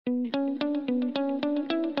Hello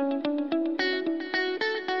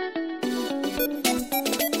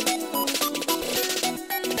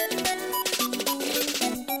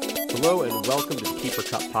and welcome to the Keeper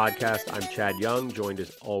Cup podcast. I'm Chad Young, joined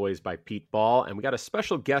as always by Pete Ball, and we got a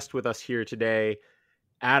special guest with us here today.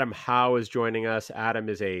 Adam Howe is joining us. Adam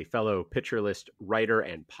is a fellow Pitcher List writer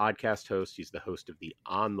and podcast host. He's the host of the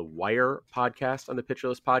On the Wire podcast on the Pitcher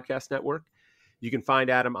List Podcast Network. You can find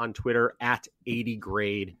Adam on Twitter at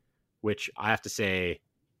 80grade, which I have to say,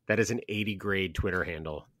 that is an 80grade Twitter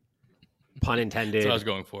handle. Pun intended. That's what I was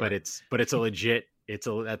going for. But it's a legit.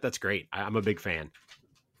 That's great. I'm a big fan.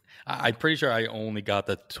 I'm pretty sure I only got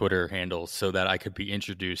the Twitter handle so that I could be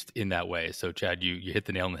introduced in that way. So, Chad, you hit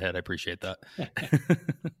the nail on the head. I appreciate that.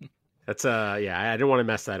 That's I didn't want to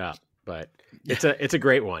mess that up, but it's a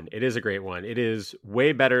great one. It is a great one. It is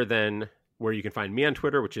way better than where you can find me on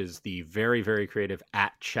Twitter, which is the very, very creative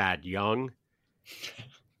at Chad Young.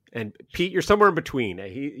 And Pete, you're somewhere in between.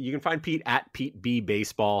 You can find Pete at Pete B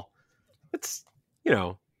Baseball. It's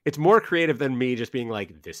more creative than me just being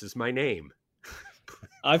like, this is my name.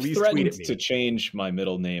 I've threatened to change my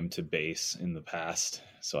middle name to Base in the past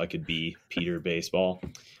so I could be Peter Baseball,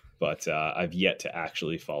 but I've yet to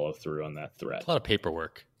actually follow through on that threat. A lot of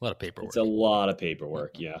paperwork. It's a lot of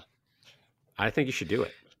paperwork, yeah. I think you should do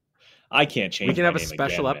it. I can't change. We can my have a name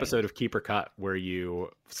special again, episode of Keeper Cut where you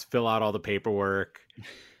fill out all the paperwork.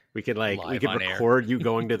 We could record you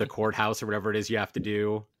going to the courthouse or whatever it is you have to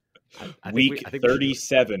do. Week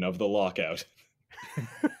 37 of the lockout.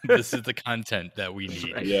 This is the content that we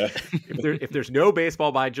need. Right. Yeah. If there's no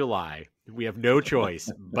baseball by July, we have no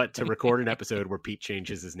choice but to record an episode where Pete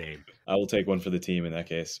changes his name. I will take one for the team in that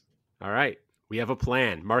case. All right. We have a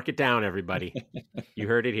plan. Mark it down, everybody. You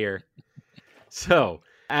heard it here. So,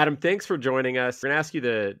 Adam, thanks for joining us. We're going to ask you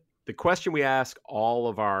the question we ask all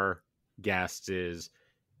of our guests is,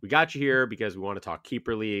 we got you here because we want to talk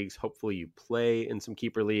keeper leagues. Hopefully you play in some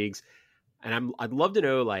keeper leagues. And I'd love to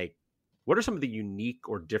know, what are some of the unique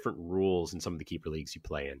or different rules in some of the keeper leagues you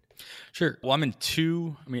play in? Sure. Well, I'm in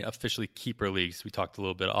two, officially keeper leagues. We talked a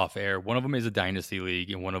little bit off air. One of them is a dynasty league,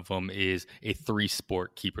 and one of them is a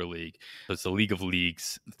 3-sport keeper league. So it's a league of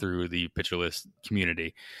leagues through the Pitcher List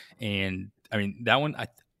community. And that one,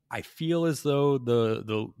 I feel as though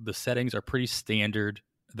the settings are pretty standard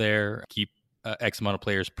there. Keep X amount of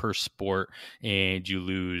players per sport, and you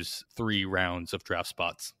lose 3 rounds of draft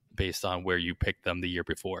spots based on where you picked them the year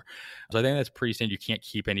before. So I think that's pretty standard. You can't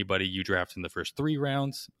keep anybody you draft in the first 3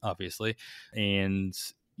 rounds, obviously. And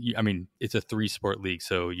it's a 3-sport league,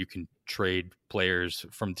 so you can trade players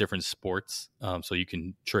from different sports. So you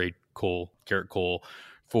can trade Garrett Cole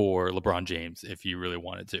for LeBron James if you really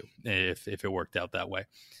wanted to, if it worked out that way.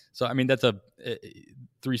 So, that's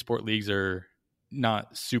 3-sport leagues are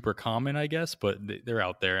not super common, I guess, but they're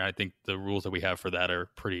out there. And I think the rules that we have for that are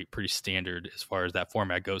pretty standard as far as that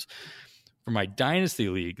format goes. For my dynasty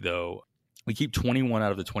league, though, we keep 21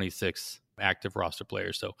 out of the 26 active roster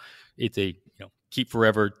players. So it's a keep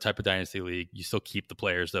forever type of dynasty league. You still keep the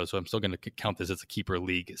players, though. So I'm still going to count this as a keeper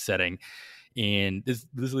league setting. And this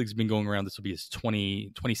league's been going around. This will be its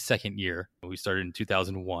 22nd year. We started in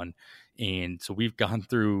 2001. And so we've gone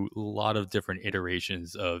through a lot of different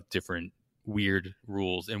iterations of different weird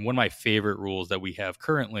rules. And one of my favorite rules that we have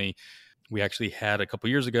currently, we actually had a couple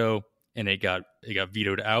years ago, and it got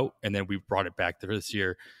vetoed out, and then we brought it back this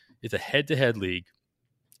year. It's a head-to-head league,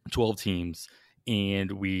 12 teams,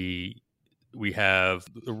 and we have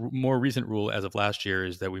a more recent rule as of last year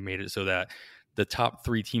is that we made it so that the top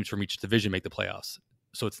 3 teams from each division make the playoffs.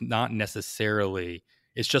 So it's not necessarily,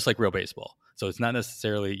 it's just like real baseball. So it's not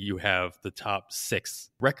necessarily you have the top 6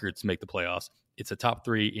 records make the playoffs. It's the top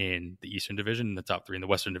 3 in the Eastern Division and the top 3 in the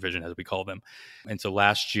Western Division, as we call them. And so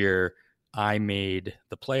last year I made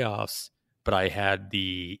the playoffs, but I had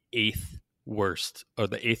the 8th worst or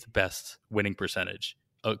the 8th best winning percentage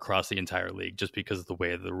across the entire league just because of the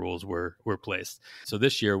way the rules were placed. So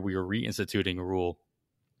this year we are reinstituting a rule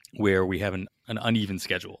where we have an uneven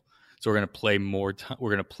schedule. So we're going to play we're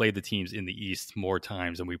going to play the teams in the East more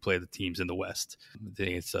times than we play the teams in the West. I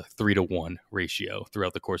think it's a 3-to-1 ratio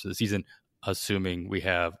throughout the course of the season, assuming we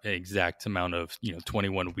have an exact amount of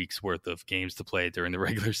 21 weeks worth of games to play during the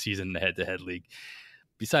regular season in the head-to-head league.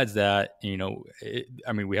 Besides that, we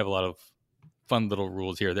have a lot of fun little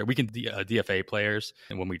rules here. That we can DFA players,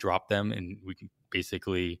 and when we drop them, and we can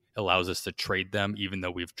basically allows us to trade them even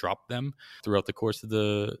though we've dropped them throughout the course of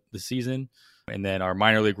the season. And then our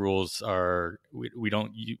minor league rules are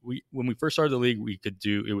when we first started the league,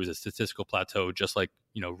 it was a statistical plateau, just like,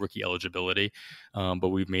 rookie eligibility. But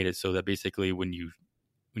we've made it so that basically when you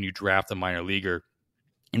draft a minor leaguer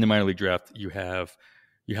in the minor league draft, you have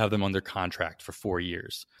you have them under contract for 4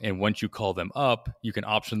 years. And once you call them up, you can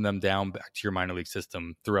option them down back to your minor league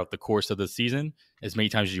system throughout the course of the season as many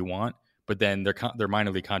times as you want. But then their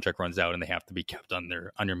minor league contract runs out and they have to be kept on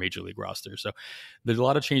your major league roster. So there's a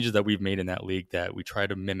lot of changes that we've made in that league that we try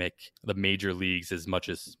to mimic the major leagues as much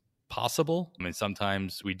as possible. I mean,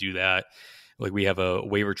 sometimes we do that. Like we have a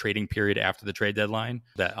waiver trading period after the trade deadline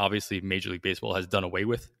that obviously Major League Baseball has done away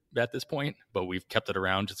with at this point, but we've kept it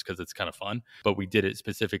around just because it's kind of fun. But we did it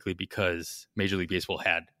specifically because Major League Baseball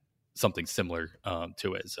had something similar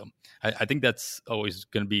to it. So I think that's always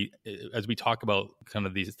going to be, as we talk about kind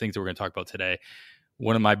of these things that we're going to talk about today,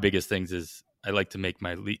 one of my biggest things is I like to make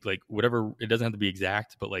my league, like whatever, it doesn't have to be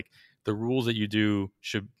exact, but like the rules that you do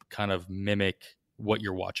should kind of mimic what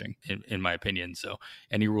you're watching, in my opinion. So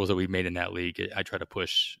any rules that we've made in that league, I try to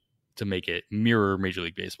push to make it mirror Major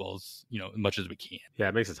League Baseball's, as much as we can. Yeah,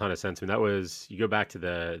 it makes a ton of sense. I mean, that was, you go back to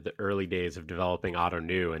the early days of developing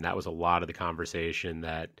Ottoneu, and that was a lot of the conversation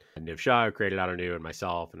that Niv Shah, who created Ottoneu, and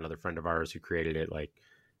myself and another friend of ours who created it, like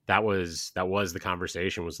that was the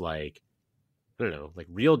conversation, was like, I don't know, like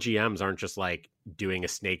real GMs aren't just like doing a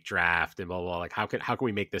snake draft and blah, blah, blah. Like how can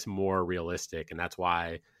we make this more realistic? And that's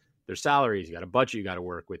why there's salaries, you got a budget you got to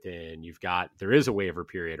work within. There is a waiver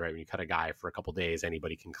period, right? When you cut a guy for a couple of days,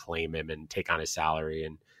 anybody can claim him and take on his salary.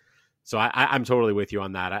 And so I'm totally with you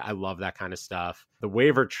on that. I love that kind of stuff. The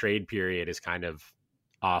waiver trade period is kind of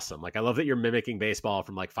awesome. Like I love that you're mimicking baseball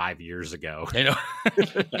from like 5 years ago. I know.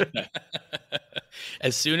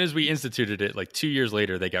 As soon as we instituted it, like 2 years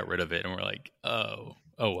later, they got rid of it. And we're like, oh,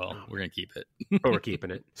 well, we're going to keep it. We're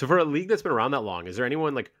keeping it. So for a league that's been around that long, is there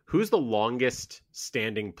anyone like, who's the longest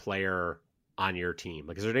standing player on your team?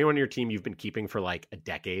 Like, is there anyone on your team you've been keeping for like a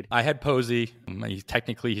decade? I had Posey.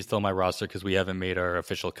 Technically, he's still on my roster because we haven't made our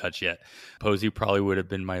official cuts yet. Posey probably would have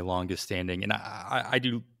been my longest standing. And I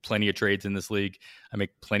do plenty of trades in this league. I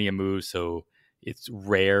make plenty of moves. So it's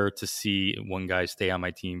rare to see one guy stay on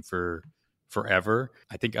my team for forever.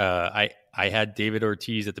 I think I had David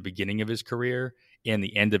Ortiz at the beginning of his career and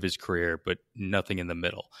the end of his career, but nothing in the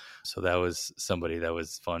middle. So that was somebody that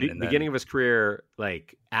was fun. Beginning of his career,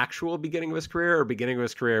 like actual beginning of his career, or beginning of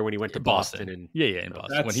his career when he went to Boston? And in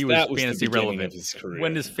Boston. When he was fantasy relevant.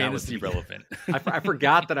 When is fantasy relevant? I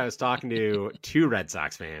forgot that I was talking to two Red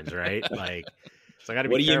Sox fans, right? Like, so I got to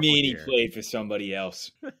be What do you mean here. He played for somebody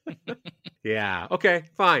else? Yeah. Okay,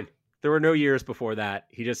 fine. There were no years before that.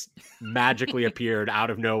 He just magically appeared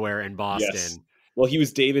out of nowhere in Boston. Yes. Well, he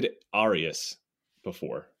was David Arias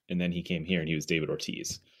before, and then he came here and he was David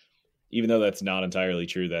Ortiz. Even though that's not entirely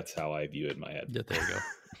true, that's how I view it in my head. Yeah, there you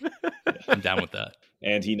go. Yeah, I'm down with that.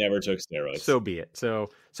 And he never took steroids. So be it. So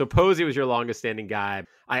Posey was your longest standing guy.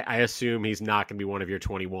 I assume he's not going to be one of your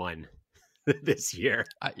 21 this year.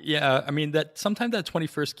 Yeah, I mean that sometimes that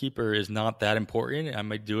 21st keeper is not that important. I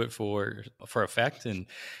might do it for effect, and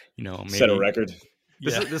maybe set a record.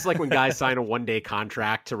 This is like when guys sign a 1-day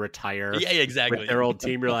contract to retire. Yeah, exactly. With their old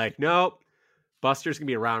team, you're like, nope. Buster's gonna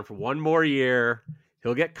be around for one more year.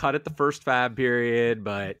 He'll get cut at the first fab period,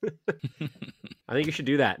 but I think you should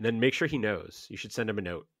do that, and then make sure he knows. You should send him a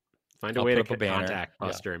note. Find a way to contact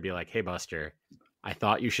Buster and be like, "Hey, Buster, I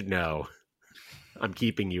thought you should know. I'm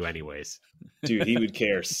keeping you anyways." Dude, he would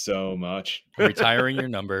care so much. I'm retiring your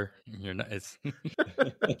number.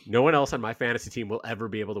 No one else on my fantasy team will ever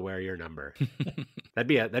be able to wear your number. That'd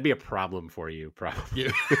be a problem for you,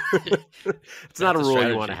 probably. It's not a rule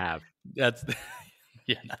strategy you want to have.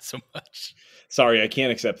 Not so much. Sorry, I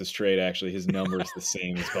can't accept this trade. Actually, his number is the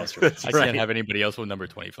same as Buster. I can't have anybody else with number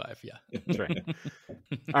 25. Yeah, that's right.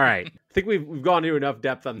 All right, I think we've gone into enough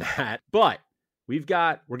depth on that, but we're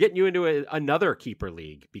getting you into another keeper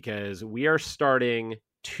league because we are starting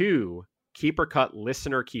 2 Keeper Cut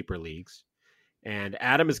listener keeper leagues, and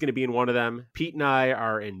Adam is going to be in one of them. Pete and I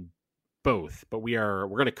are in both, but we're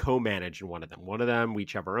going to co-manage in one of them. One of them, we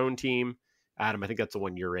each have our own team. Adam, I think that's the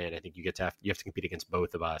one you're in. I think you have to compete against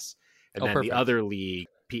both of us. And then perfect. The other league,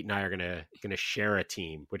 Pete and I are gonna share a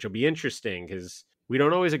team, which will be interesting because we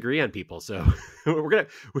don't always agree on people. So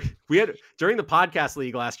we had during the podcast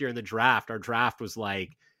league last year in the draft, our draft was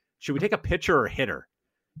like, should we take a pitcher or hitter?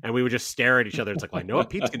 And we would just stare at each other. It's like, well, I know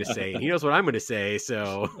what Pete's gonna say, and he knows what I'm gonna say.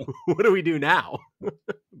 So what do we do now?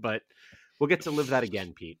 But we'll get to live that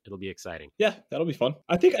again, Pete. It'll be exciting. Yeah, that'll be fun.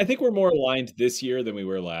 I think we're more aligned this year than we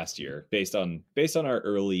were last year, based on our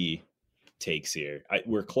early takes here.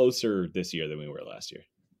 We're closer this year than we were last year.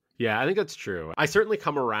 Yeah, I think that's true. I certainly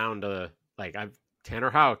come around to Tanner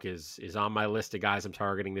Houck is on my list of guys I'm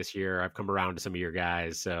targeting this year. I've come around to some of your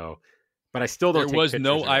guys, so but I still don't. There was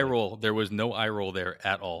no eye roll. There was no eye roll there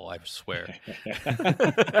at all. I swear.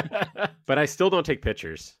 But I still don't take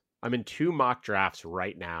pictures. I'm in 2 mock drafts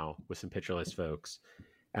right now with some Pitcher List folks,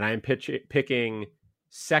 and I am picking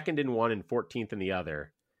second in one and 14th in the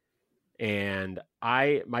other. And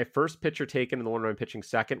my first pitcher taken in the one where I'm pitching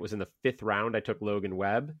second was in the 5th round. I took Logan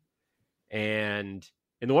Webb. And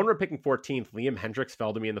in the one where I'm picking 14th, Liam Hendriks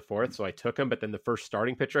fell to me in the 4th, so I took him. But then the first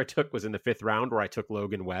starting pitcher I took was in the 5th round, where I took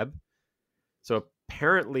Logan Webb. So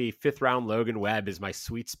apparently 5th round Logan Webb is my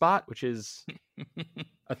sweet spot, which is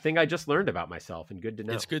a thing I just learned about myself, and good to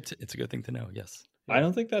know. It's good. It's a good thing to know. Yes. I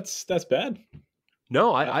don't think that's bad.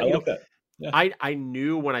 No, I like that. Yeah. I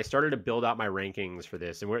knew when I started to build out my rankings for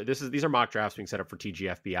this, and these are mock drafts being set up for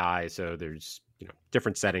TGFBI, so there's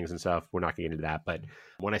different settings and stuff. We're not going to get into that, but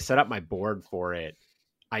when I set up my board for it,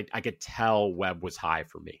 I could tell Webb was high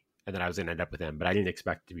for me, and then I was going to end up with him, but I didn't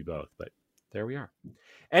expect it to be both. But there we are.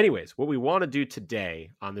 Anyways, what we want to do today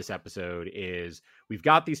on this episode is we've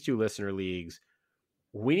got these 2 listener leagues.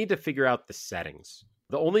 We need to figure out the settings.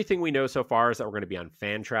 The only thing we know so far is that we're going to be on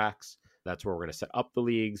Fantrax. That's where we're going to set up the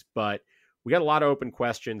leagues, but we got a lot of open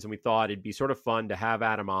questions, and we thought it'd be sort of fun to have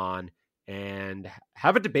Adam on and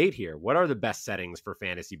have a debate here. What are the best settings for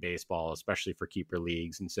fantasy baseball, especially for keeper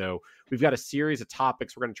leagues? And so we've got a series of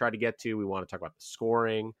topics we're going to try to get to. We want to talk about the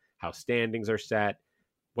scoring, how standings are set,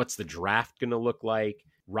 what's the draft going to look like,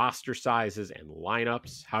 roster sizes and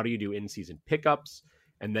lineups, how do you do in-season pickups,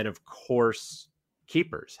 and then, of course,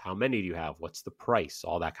 keepers. How many do you have? What's the price?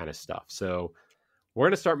 All that kind of stuff. So we're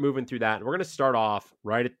going to start moving through that. And we're going to start off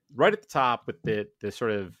right at the top with the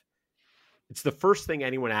sort of, it's the first thing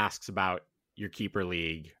anyone asks about your keeper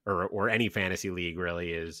league or any fantasy league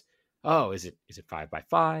really is, is it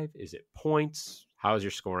 5x5? Is it points? How is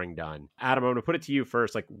your scoring done? Adam, I'm going to put it to you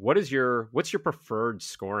first. Like, what's your preferred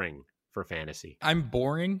scoring for fantasy? I'm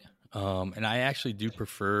boring. And I actually do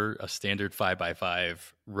prefer a standard 5x5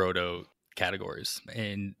 roto categories.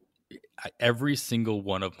 And every single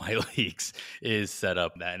one of my leagues is set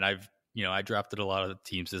up that. And I drafted a lot of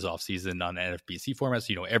teams this offseason on NFBC format.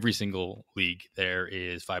 So, every single league there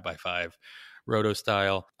is 5x5 roto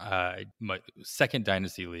style. My second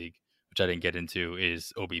dynasty league, which I didn't get into,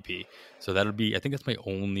 is OBP. So I think that's my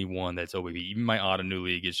only one that's OBP. Even my Ottoneu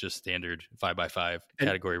league is just standard 5x5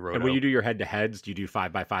 category roto. And when you do your head-to-heads, do you do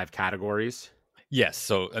 5x5 categories? Yes.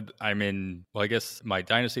 So I'm in, I guess my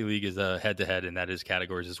dynasty league is a head-to-head, and that is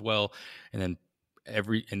categories as well. And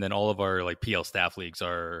then all of our like PL staff leagues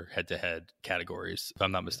are head-to-head categories, if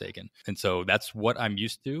I'm not mistaken. And so that's what I'm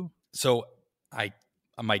used to. So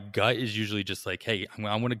my gut is usually just like, hey,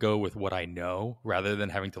 I want to go with what I know rather than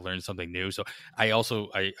having to learn something new. So I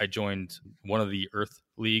joined one of the Earth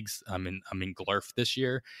leagues. I'm in Glarf this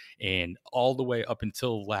year, and all the way up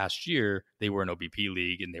until last year, they were an OBP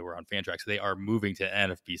league and they were on Fantrax. So they are moving to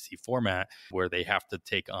NFBC format where they have to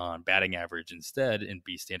take on batting average instead and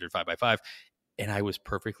be standard 5x5. And I was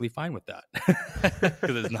perfectly fine with that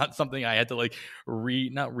because it's not something I had to like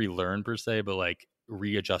not relearn per se, but like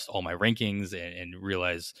readjust all my rankings and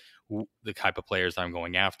realize the type of players I'm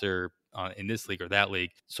going after in this league or that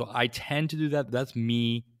league. So I tend to do that. That's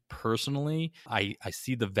me personally. I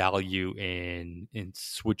see the value in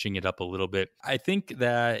switching it up a little bit. I think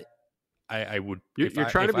that I would. You're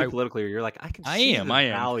trying to be political. You're like, I am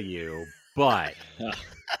value, but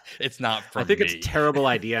it's not for me. I think it's a terrible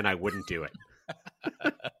idea, and I wouldn't do it.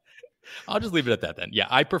 I'll just leave it at that then. Yeah,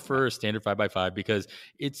 I prefer standard 5x5 because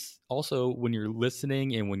it's also when you're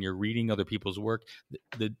listening and when you're reading other people's work,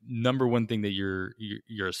 the number one thing that you're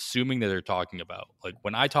assuming that they're talking about. Like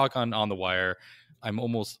when I talk on the wire, I'm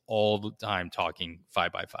almost all the time talking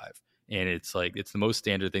 5x5, and it's like it's the most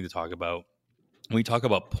standard thing to talk about. When we talk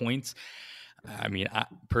about points, I mean,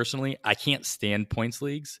 personally, I can't stand points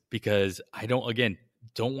leagues because I don't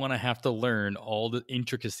want to have to learn all the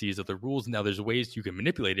intricacies of the rules. Now there's ways you can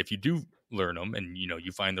manipulate it. If you do learn them and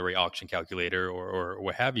you find the right auction calculator or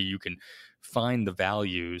what have you, you can find the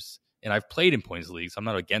values. And I've played in points leagues. I'm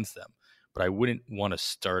not against them, but I wouldn't want to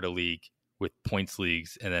start a league with points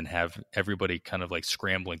leagues and then have everybody kind of like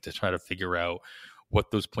scrambling to try to figure out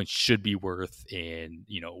what those points should be worth and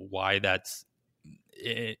why that's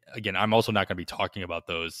it. Again, I'm also not going to be talking about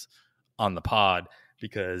those on the pod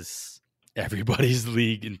because everybody's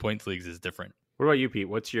league in points leagues is different. What about you, Pete?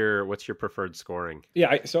 What's your preferred scoring?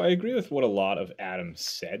 Yeah, so I agree with what a lot of Adam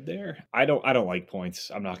said there. I don't like points.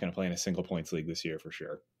 I'm not going to play in a single points league this year for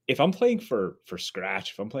sure. If I'm playing for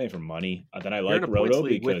scratch, if I'm playing for money, then I like roto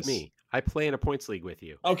because with me. I play in a points league with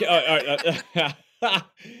you. Okay, all right.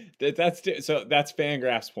 That's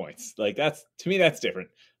Fangraphs points. Like to me that's different.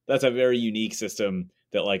 That's a very unique system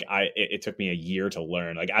that like it took me a year to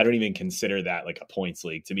learn. Like I don't even consider that like a points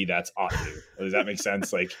league. To me, that's Ottoneu. Does that make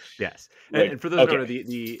sense? Like yes. And for those who don't know,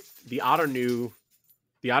 the Ottoneu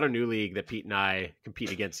the Auto New League that Pete and I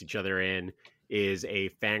compete against each other in is a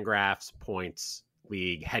Fangraphs points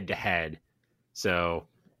league head to head. So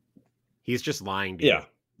he's just lying to you.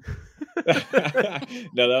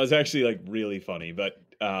 No, that was actually like really funny, but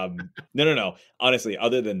no. Honestly,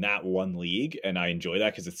 other than that one league, and I enjoy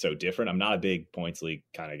that because it's so different. I'm not a big points league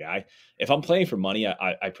kind of guy. If I'm playing for money,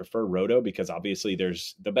 I prefer Roto because obviously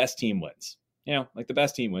there's the best team wins. You know, like the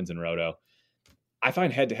best team wins in Roto. I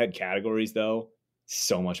find head-to-head categories though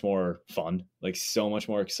so much more fun, like so much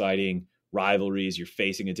more exciting. Rivalries, you're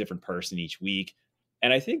facing a different person each week,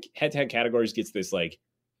 and I think head-to-head categories gets this like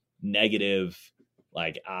negative.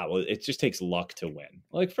 Like, well, it just takes luck to win.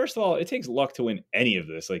 Like, first of all, it takes luck to win any of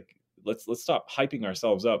this. Like, let's stop hyping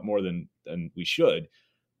ourselves up more than we should.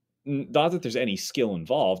 Not that there's any skill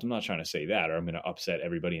involved. I'm not trying to say that, or I'm going to upset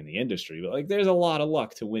everybody in the industry. But like, there's a lot of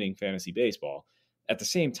luck to winning fantasy baseball. At the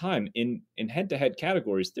same time, in head-to-head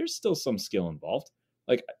categories, there's still some skill involved.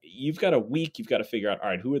 Like, you've got a week, you've got to figure out, all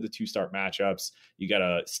right, who are the 2-start matchups? You got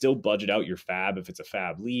to still budget out your fab if it's a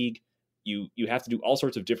fab league. You have to do all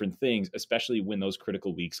sorts of different things, especially when those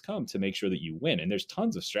critical weeks come, to make sure that you win. And there's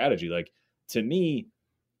tons of strategy. Like, to me,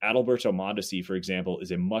 Adalberto Mondesi, for example,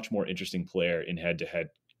 is a much more interesting player in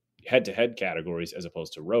head-to-head categories as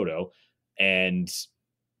opposed to Roto. And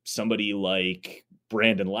somebody like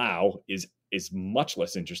Brandon Lau is much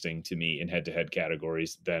less interesting to me in head-to-head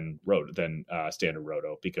categories than standard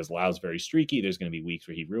Roto, because Lau's very streaky. There's going to be weeks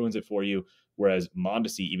where he ruins it for you. Whereas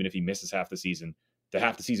Mondesi, even if he misses half the season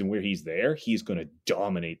where he's there, he's going to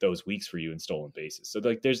dominate those weeks for you in stolen bases. So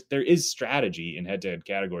like there is strategy in head-to-head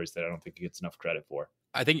categories that I don't think it gets enough credit for.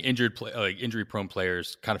 I think injury-prone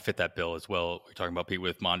players kind of fit that bill as well. We're talking about Pete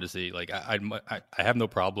with Mondesi. Like I have no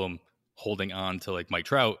problem holding on to like Mike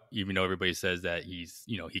Trout, even though everybody says that he's,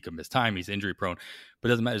 he could miss time, he's injury-prone, but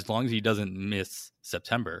it doesn't matter as long as he doesn't miss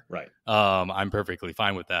September. Right. I'm perfectly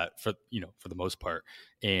fine with that for the most part.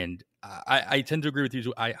 And I tend to agree with you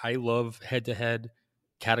too. I love head-to-head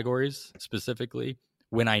categories specifically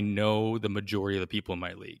when I know the majority of the people in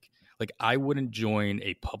my league. Like, I wouldn't join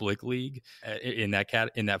a public league in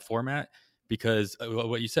that format because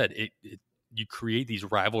what you said, you create these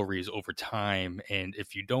rivalries over time, and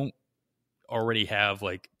if you don't already have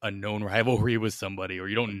like a known rivalry with somebody, or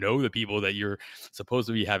you don't know the people that you're supposed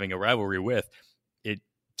to be having a rivalry with, it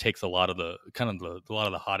takes a lot of the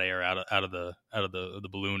hot air out of the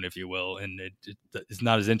balloon, if you will, and it's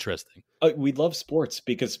not as interesting. We love sports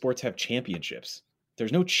because sports have championships.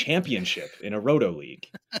 There's no championship in a Roto league.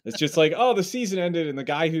 It's just like, oh, the season ended and the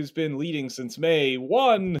guy who's been leading since May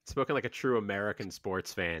won. Spoken like a true American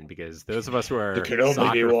sports fan, because those of us who are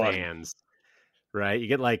soccer fans, right? You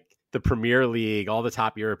get like the Premier League, all the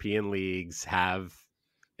top European leagues have.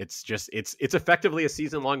 It's effectively a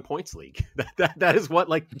season-long points league. That is what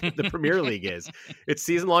like the Premier League is. It's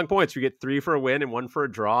season-long points. You get 3 for a win and 1 for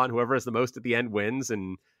a draw, and whoever has the most at the end wins.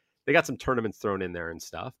 And they got some tournaments thrown in there and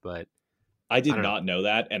stuff. But I did not know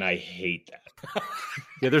that, and I hate that.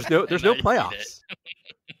 Yeah, there's no playoffs.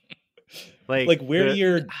 Like where do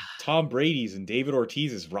your Tom Brady's and David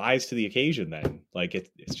Ortiz's rise to the occasion then? Like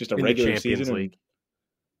it's just a regular season league.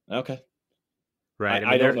 Okay. Right.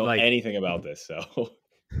 I don't know anything about this, so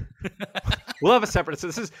we'll have a separate.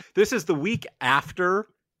 So this is the week after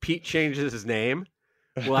Pete changes his name.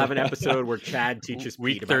 We'll have an episode where Chad teaches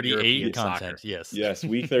week Pete 38 about content. Soccer. Yes,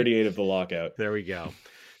 week 38 of the lockout. There we go.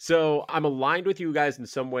 So I'm aligned with you guys in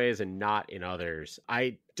some ways and not in others.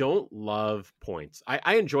 I don't love points.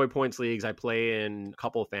 I enjoy points leagues. I play in a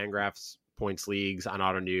couple of Fangraphs points leagues on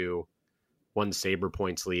Auto New, one Saber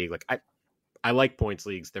points league. Like I like points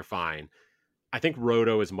leagues. They're fine. I think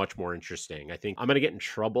Roto is much more interesting. I think I'm going to get in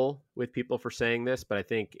trouble with people for saying this, but I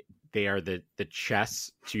think they are the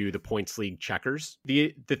chess to the points league checkers.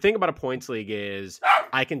 The thing about a points league is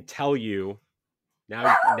I can tell you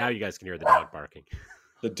now you guys can hear the dog barking.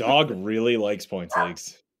 The dog really likes points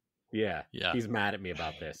leagues. Yeah. He's mad at me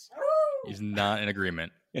about this. He's not in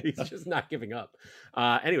agreement. He's just not giving up.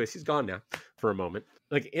 Anyways, he's gone now for a moment.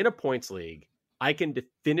 Like in a points league, I can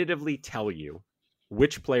definitively tell you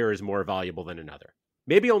which player is more valuable than another.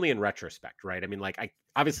 Maybe only in retrospect, right? I mean, like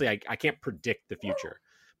I can't predict the future,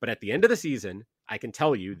 but at the end of the season, I can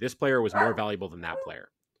tell you this player was more valuable than that player.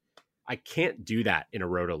 I can't do that in a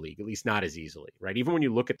Roto league, at least not as easily, right? Even when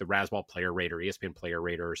you look at the Razzball player rate or ESPN player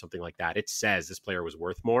rate or something like that, it says this player was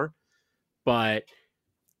worth more, but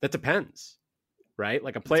that depends, right?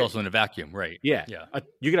 Like a player, it's also in a vacuum, right? Yeah.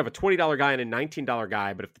 You can have a $20 guy and a $19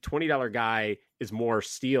 guy, but if the $20 guy is more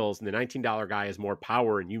steals and the $19 guy is more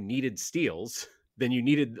power and you needed steals, then you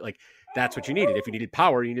needed that's what you needed. If you needed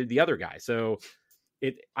power, you needed the other guy. So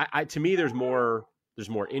to me, there's more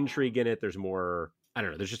intrigue in it. There's more I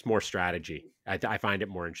don't know. There's just more strategy. I find it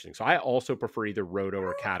more interesting. So I also prefer either roto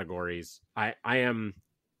or categories. I am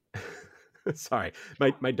sorry.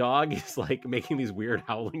 My dog is like making these weird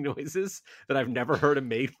howling noises that I've never heard him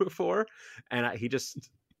make before, and I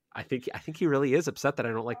think he really is upset that I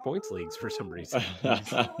don't like points leagues for some reason.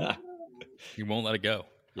 You won't let it go.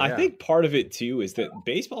 Yeah. I think part of it too is that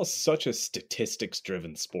baseball is such a statistics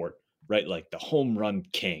driven sport, right? Like the home run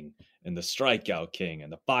king and the strikeout king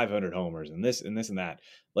and the 500 homers and this and that.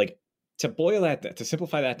 Like to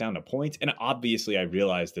simplify that down to points. And obviously I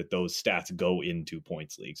realize that those stats go into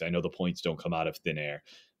points leagues. I know the points don't come out of thin air,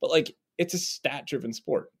 but like it's a stat driven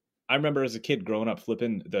sport. I remember as a kid growing up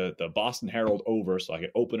flipping the Boston Herald over so I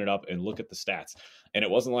could open it up and look at the stats. And it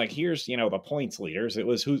wasn't like, here's, the points leaders. It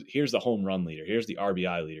was here's the home run leader. Here's the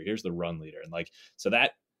RBI leader. Here's the run leader. And like, so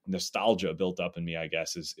that nostalgia built up in me, I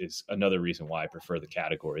guess, is another reason why I prefer the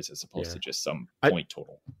categories as opposed to just some point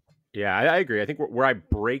total. Yeah, I agree. I think where I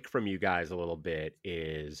break from you guys a little bit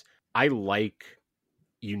is I like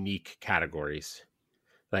unique categories.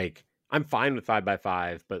 Like, I'm fine with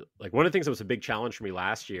 5x5, but like one of the things that was a big challenge for me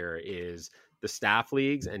last year is the staff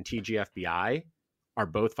leagues and TGFBI are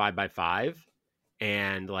both 5x5.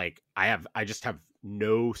 And like, I just have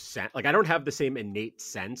no sense. Like, I don't have the same innate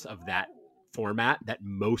sense of that format that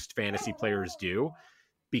most fantasy players do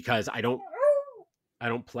because I don't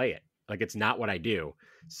play it. Like, it's not what I do.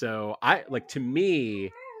 So to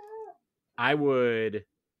me, I would,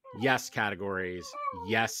 yes, categories,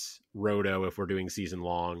 yes, roto if we're doing season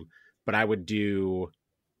long, but I would do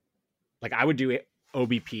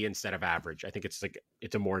OBP instead of average. I think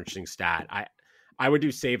it's a more interesting stat. I would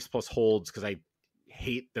do saves plus holds because I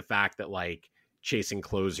hate the fact that like chasing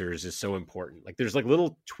closers is so important. Like there's like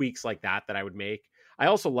little tweaks like that I would make. I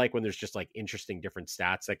also like when there's just like interesting different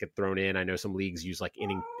stats that get thrown in. I know some leagues use like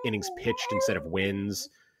innings pitched instead of wins.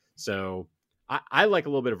 So I like a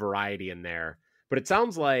little bit of variety in there, but it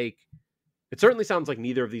certainly sounds like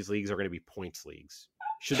neither of these leagues are going to be points leagues.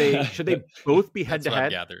 Should they both be head to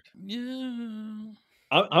head? Gathered. Yeah.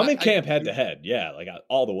 I'm in camp head to head. Yeah. Like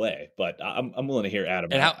all the way, but I'm willing to hear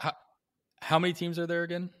Adam. And how many teams are there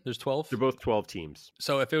again? There's 12. They're both 12 teams.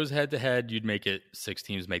 So if it was head to head, you'd make it 6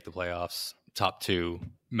 teams make the playoffs. Top 2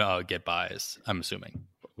 get buys, I'm assuming.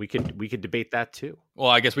 We could debate that too. Well,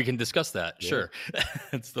 I guess we can discuss that. Yeah. Sure.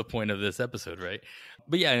 That's the point of this episode, right?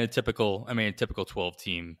 But yeah, in a typical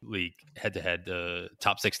 12-team league, head-to-head, the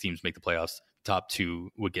top 6 teams make the playoffs. Top 2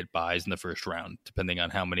 would get buys in the first round, depending on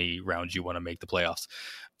how many rounds you want to make the playoffs.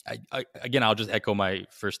 Again, I'll just echo my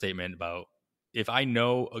first statement about if I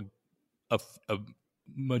know a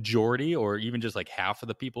majority or even just like half of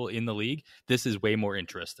the people in the league, this is way more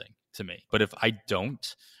interesting to me. But if I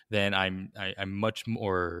don't, then I'm much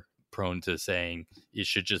more prone to saying it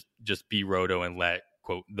should just be roto and let,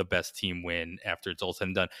 quote, the best team win after it's all said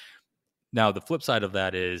and done. Now, the flip side of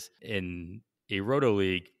that is in a roto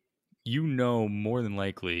league, more than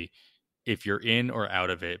likely if you're in or out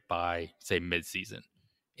of it by, say, mid-season.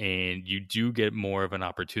 And you do get more of an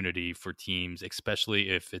opportunity for teams, especially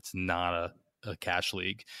if it's not a cash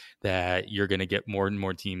league, that you're going to get more and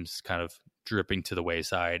more teams kind of dripping to the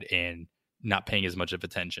wayside and not paying as much of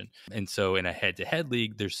attention. And so in a head-to-head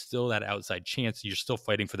league, there's still that outside chance. You're still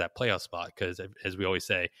fighting for that playoff spot because, as we always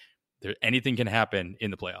say, anything can happen in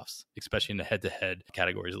the playoffs, especially in the head-to-head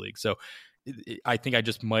categories league. So I think I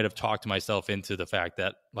just might have talked myself into the fact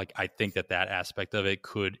that, like, I think that aspect of it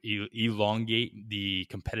could elongate the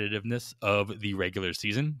competitiveness of the regular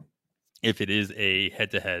season if it is a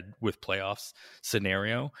head-to-head with playoffs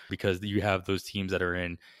scenario, because you have those teams that are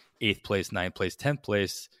in 8th place, 9th place, 10th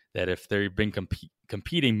place, that if they've been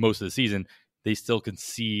competing most of the season, they still can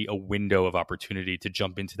see a window of opportunity to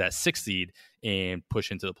jump into that 6th seed and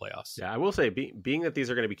push into the playoffs. Yeah, I will say, being that these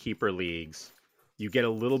are going to be keeper leagues, you get a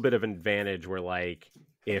little bit of an advantage where, like,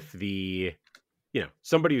 if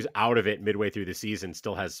somebody who's out of it midway through the season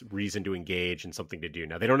still has reason to engage and something to do.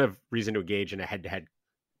 Now, they don't have reason to engage in a head-to-head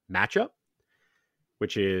matchup,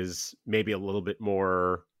 which is maybe a little bit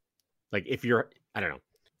more like if you're, I don't know.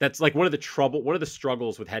 That's like one of the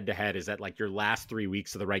struggles with head-to-head is that, like, your last 3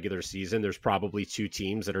 weeks of the regular season, there's probably 2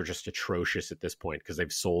 teams that are just atrocious at this point because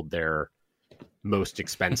they've sold their most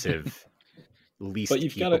expensive, least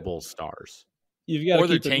keepable stars. You've got or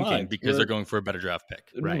they're tanking because they're going for a better draft pick.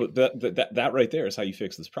 Right. That right there is how you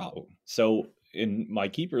fix this problem. So in my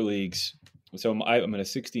keeper leagues, I'm in a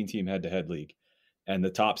 16-team head-to-head league, and the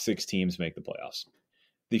top 6 teams make the playoffs.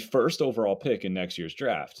 The first overall pick in next year's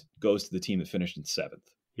draft goes to the team that finished in 7th.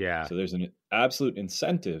 Yeah. So there's an absolute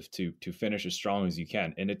incentive to finish as strong as you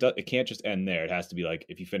can. And it can't just end there. It has to be like,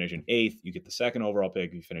 if you finish in 8th, you get the 2nd overall pick.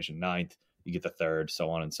 If you finish in 9th, you get the third, so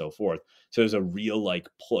on and so forth. So there's a real like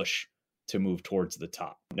push to move towards the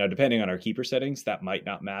top. Now, depending on our keeper settings, that might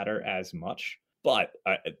not matter as much, but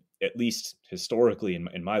at least historically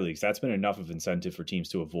in my leagues, that's been enough of incentive for teams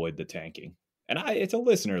to avoid the tanking. And it's a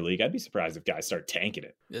listener league. I'd be surprised if guys start tanking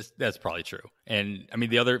it. That's probably true. And I mean,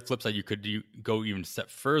 the other flip side, you could go even a step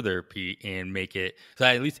further, Pete, and make it, so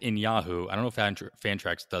at least in Yahoo, I don't know if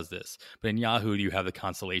Fantrax does this, but in Yahoo, you have the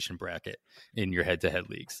consolation bracket in your head-to-head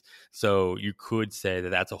leagues. So you could say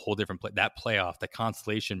that that's a whole different that playoff, the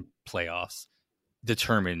consolation playoffs,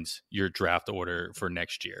 determines your draft order for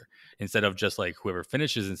next year. Instead of just like whoever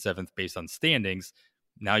finishes in 7th based on standings,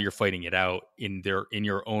 now you're fighting it out in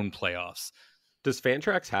your own playoffs. Does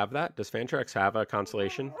Fantrax have that? Does Fantrax have a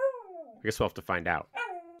consolation? I guess we'll have to find out.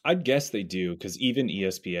 I'd guess they do, because even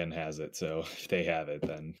ESPN has it. So if they have it,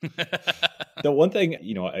 then the one thing,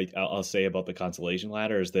 I'll say about the consolation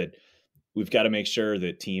ladder is that we've got to make sure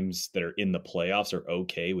that teams that are in the playoffs are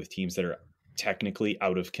okay with teams that are technically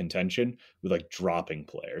out of contention with like dropping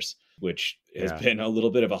players, which has been a little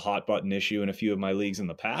bit of a hot button issue in a few of my leagues in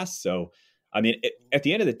the past. So I mean, at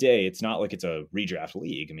the end of the day, it's not like it's a redraft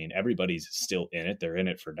league. I mean, everybody's still in it. They're in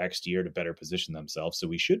it for next year to better position themselves. So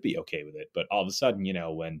we should be okay with it. But all of a sudden,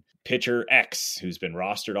 when pitcher X, who's been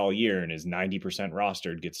rostered all year and is 90%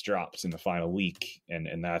 rostered, gets dropped in the final week,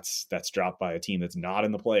 and that's dropped by a team that's not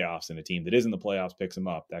in the playoffs, and a team that is in the playoffs picks them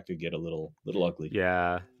up, that could get a little ugly.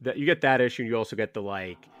 Yeah, you get that issue. You also get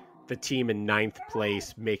the team in 9th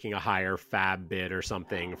place making a higher fab bid or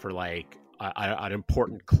something for an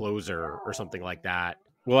important closer or something like that.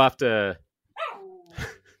 We'll have to.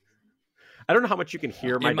 I don't know how much you can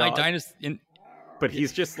hear my dog, but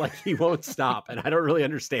he's just he won't stop, and I don't really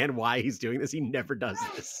understand why he's doing this. He never does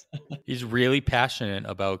this. He's really passionate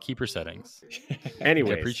about keeper settings.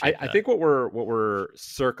 Anyways, I think what we're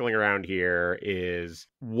circling around here is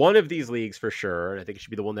one of these leagues for sure, and I think it should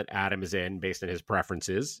be the one that Adam is in based on his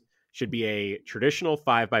preferences. Should be a traditional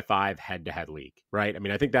 5x5 head-to-head league, right? I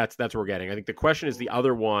mean, I think that's what we're getting. I think the question is the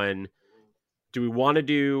other one: do we want to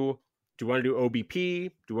do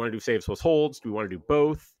OBP? Do we want to do saves plus holds? Do we want to do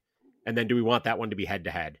both? And then do we want that one to be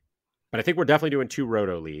head-to-head? But I think we're definitely doing 2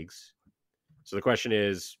 roto leagues. So the question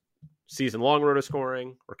is season-long roto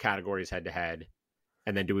scoring or categories head-to-head?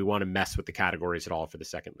 And then do we want to mess with the categories at all for the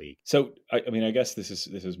second league? So I mean, I guess this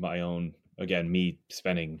is my own, again, me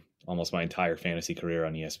spending almost my entire fantasy career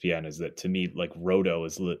on ESPN, is that to me, roto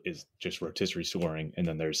is just rotisserie scoring, and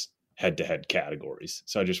then there's head-to-head categories.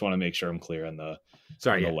 So I just want to make sure I'm clear on the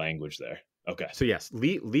language there. Okay. So yes,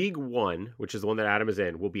 League 1, which is the one that Adam is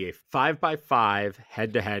in, will be a 5x5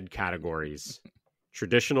 head-to-head categories,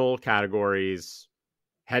 traditional categories,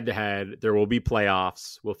 head-to-head. There will be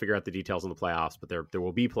playoffs. We'll figure out the details on the playoffs, but there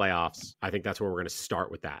will be playoffs. I think that's where we're going to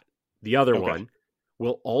start with that. The other one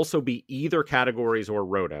will also be either categories or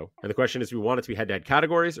roto. And the question is, do we want it to be head-to-head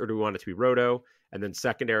categories, or do we want it to be roto? And then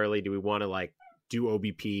secondarily, do we want to do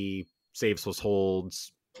OBP, saves plus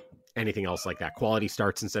holds, anything else like that? Quality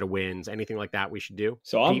starts instead of wins, anything like that we should do?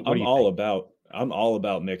 So I'm all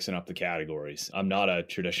about mixing up the categories. I'm not a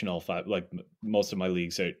traditional 5, like most of my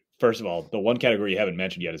leagues. So first of all, the one category you haven't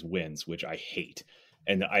mentioned yet is wins, which I hate.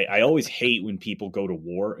 And I always hate when people go to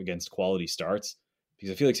war against quality starts,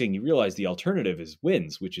 because I feel like saying, you realize the alternative is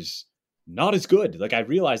wins, which is not as good. I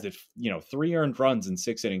realized that, 3 earned runs in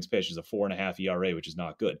 6 innings pitched is a 4.5 ERA, which is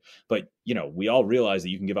not good. But, we all realize that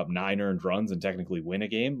you can give up 9 earned runs and technically win a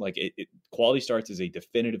game. Quality starts is a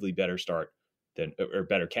definitively better start than, or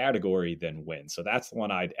better category than wins. So that's the one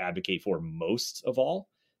I'd advocate for most of all.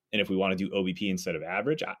 And if we want to do OBP instead of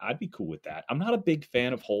average, I'd be cool with that. I'm not a big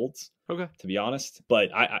fan of holds, to be honest.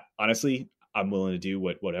 But I honestly, I'm willing to do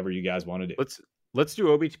whatever you guys want to do. Let's do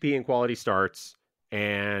OBP and quality starts.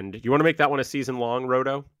 And you want to make that one a season-long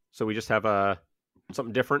roto? So we just have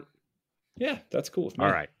something different? Yeah, that's cool with me.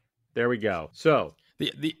 All right. There we go. So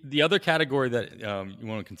the other category that you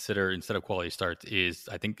want to consider instead of quality starts is,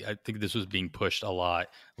 I think this was being pushed a lot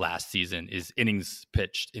last season, is innings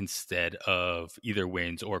pitched instead of either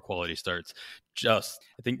wins or quality starts. I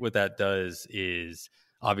think what that does is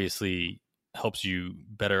obviously helps you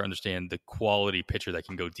better understand the quality pitcher that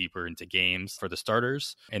can go deeper into games for the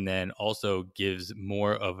starters, and then also gives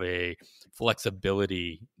more of a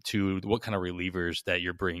flexibility to what kind of relievers that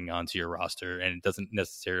you're bringing onto your roster. And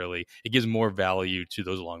it gives more value to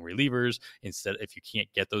those long relievers. Instead, if you can't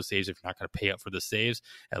get those saves, if you're not going to pay up for the saves,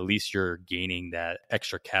 at least you're gaining that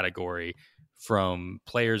extra category from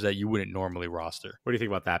players that you wouldn't normally roster. What do you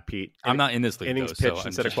think about that, Pete? I'm not in this league, innings pitched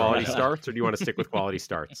instead of quality starts, or do you want to stick with quality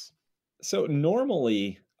starts? So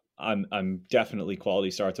normally I'm definitely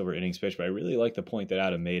quality starts over innings pitch, but I really like the point that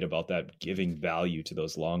Adam made about that giving value to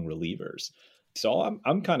those long relievers. So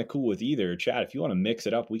I'm kind of cool with either. Chad, if you want to mix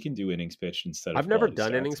it up, we can do innings pitch instead of I've never quality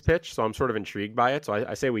done starts. innings pitch, so I'm sort of intrigued by it. So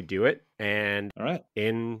I say we do it. And All right.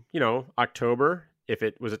 in, October, if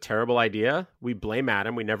it was a terrible idea, we blame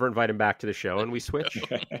Adam. We never invite him back to the show, and we switch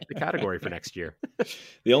the category for next year.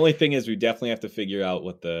 The only thing is we definitely have to figure out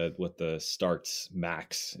what the starts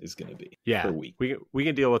max is going to be per week. We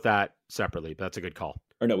can deal with that separately, but that's a good call.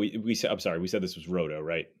 Or no, we said, I'm sorry, we said this was roto,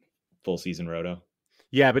 right? Full season roto.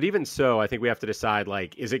 Yeah, but even so, I think we have to decide,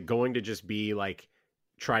 is it going to just be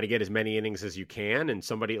try to get as many innings as you can, and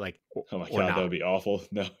somebody oh my god, that would be awful.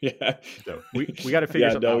 No, yeah. So we got to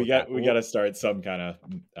figure something out. We got to start some kind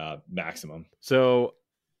of maximum. So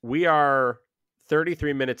we are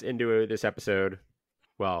 33 minutes into this episode.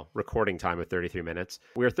 Well, recording time of 33 minutes.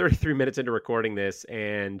 We're 33 minutes into recording this,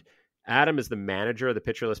 and Adam is the manager of the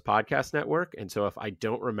Pitcher List Podcast Network. And so if I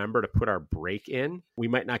don't remember to put our break in, we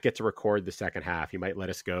might not get to record the second half. He might let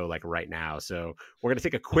us go right now. So we're going to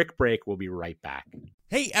take a quick break. We'll be right back.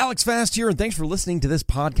 Hey, Alex Fast here, and thanks for listening to this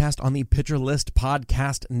podcast on the Pitcher List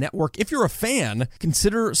Podcast Network. If you're a fan,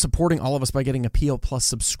 consider supporting all of us by getting a PL Plus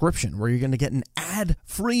subscription, where you're going to get an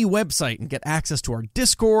ad-free website and get access to our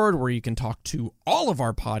Discord, where you can talk to all of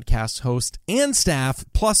our podcast hosts and staff.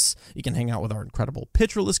 Plus, you can hang out with our incredible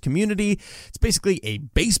Pitcher List community. It's basically a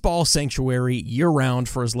baseball sanctuary year-round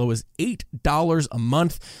for as low as $8 a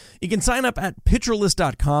month. You can sign up at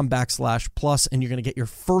pitcherlist.com/plus, and you're going to get your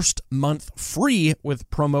first month free with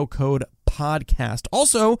promo code podcast.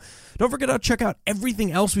 Also, don't forget to check out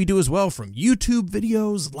everything else we do as well, from YouTube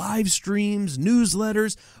videos, live streams,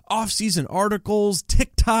 newsletters, off-season articles,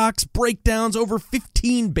 TikToks, breakdowns, over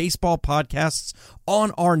 15 baseball podcasts on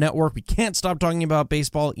our network. We can't stop talking about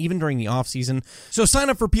baseball even during the off-season. So sign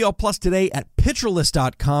up for PL Plus today at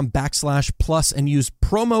pitcherlist.com/plus and use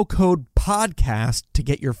promo code podcast to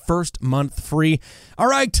get your first month free. All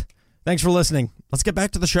right. Thanks for listening. Let's get back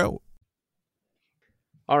to the show.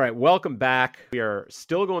 All right, welcome back. We are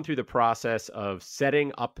still going through the process of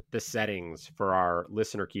setting up the settings for our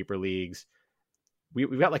listener keeper leagues.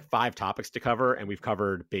 We've got 5 topics to cover, and we've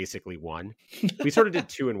covered basically one. We sort of did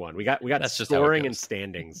 2 in 1. We got scoring and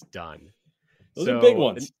standings done. Those are big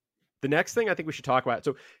ones. The next thing I think we should talk about.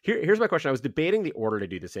 So here's my question. I was debating the order to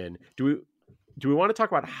do this in. Do we want to talk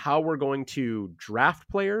about how we're going to draft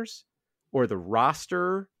players, or the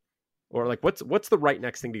roster? Or what's the right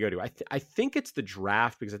next thing to go to? I think it's the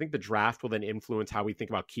draft, because I think the draft will then influence how we think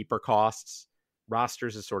about keeper costs.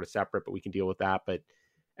 Rosters is sort of separate, but we can deal with that.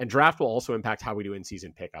 And draft will also impact how we do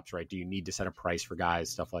in-season pickups, right? Do you need to set a price for guys,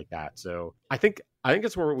 stuff like that? So I think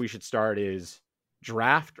it's where we should start is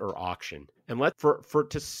draft or auction. And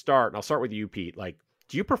to start, and I'll start with you, Pete.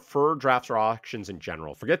 Do you prefer drafts or auctions in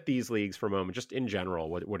general? Forget these leagues for a moment. Just in general,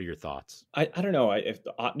 what are your thoughts? I don't know. If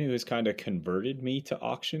the Otnu has kind of converted me to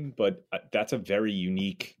auction, but that's a very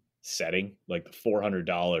unique setting. Like the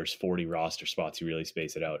 $400, 40 roster spots, you really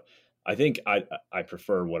space it out. I think I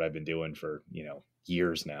prefer what I've been doing for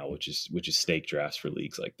years now, which is stake drafts for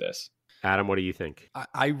leagues like this. Adam, what do you think?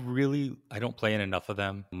 I don't play in enough of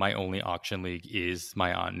them. My only auction league is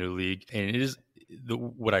my Otnu league, and it is.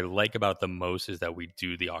 What I like about the most is that we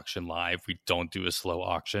do the auction live. We don't do a slow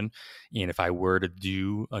auction. And if I were to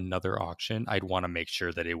do another auction, I'd want to make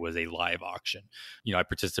sure that it was a live auction. I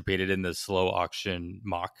participated in the slow auction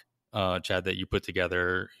mock, Chad, that you put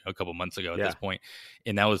together a couple months ago at this point.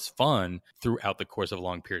 And that was fun throughout the course of a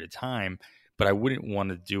long period of time. But I wouldn't want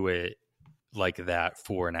to do it like that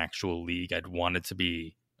for an actual league. I'd want it to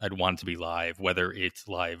be live, whether it's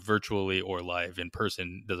live virtually or live in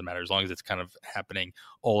person, doesn't matter, as long as it's kind of happening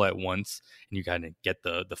all at once and you kind of get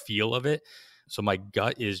the feel of it. So my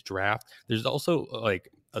gut is draft. There's also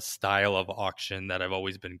a style of auction that I've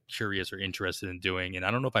always been curious or interested in doing, and I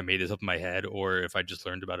don't know if I made this up in my head or if I just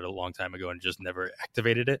learned about it a long time ago and just never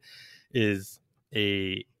activated it, is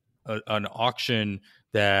an auction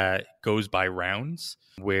that goes by rounds,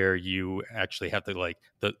 where you actually have to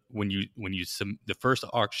the first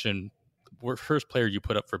auction, first player you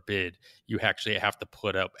put up for bid, you actually have to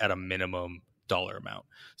put up at a minimum dollar amount.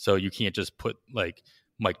 So you can't just put Mike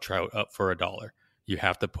Trout up for $1. You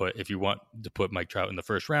have to put, if you want to put Mike Trout in the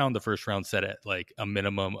first round set at a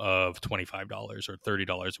minimum of $25 or $30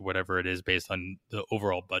 or whatever it is based on the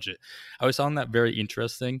overall budget. I always found that very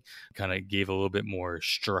interesting, kind of gave a little bit more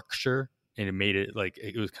structure and it made it like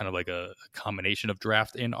it was kind of like a combination of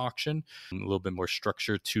draft and auction, a little bit more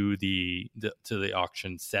structure to the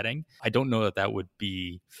auction setting. I don't know that would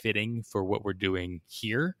be fitting for what we're doing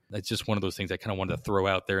here. It's just one of those things I kind of wanted to throw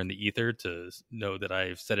out there in the ether to know that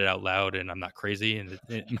I've said it out loud and I'm not crazy, and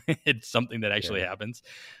it's something that actually happens.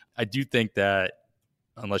 I do think that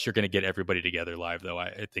unless you're going to get everybody together live, though,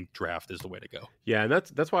 I think draft is the way to go. Yeah, and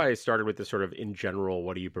that's why I started with this sort of in general,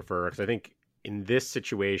 what do you prefer? Because I think in this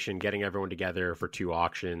situation, getting everyone together for 2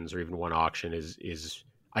 auctions or even 1 auction is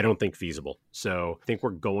I don't think feasible. So I think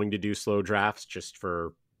we're going to do slow drafts just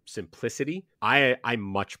for simplicity. I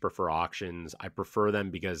much prefer auctions. I prefer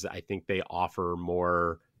them because I think they offer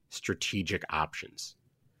more strategic options,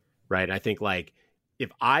 right? And I think like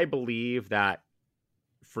if I believe that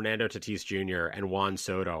Fernando Tatis Jr. and Juan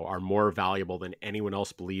Soto are more valuable than anyone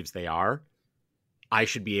else believes they are, I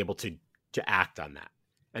should be able to act on that.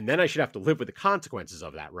 And then I should have to live with the consequences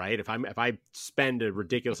of that, right? If I spend a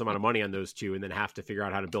ridiculous amount of money on those 2 and then have to figure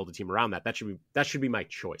out how to build a team around that, that should be my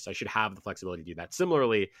choice. I should have the flexibility to do that.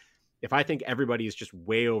 Similarly, if I think everybody is just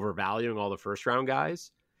way overvaluing all the first round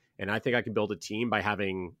guys, and I think I can build a team by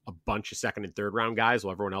having a bunch of second and third round guys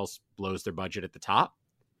while everyone else blows their budget at the top,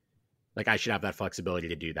 like I should have that flexibility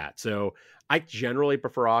to do that. So I generally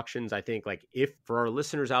prefer auctions. I think like if for our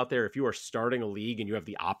listeners out there, if you are starting a league and you have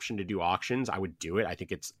the option to do auctions, I would do it. I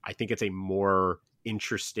think it's a more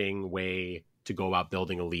interesting way to go about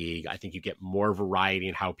building a league. I think you get more variety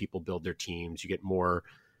in how people build their teams. You get more,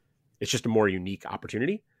 it's just a more unique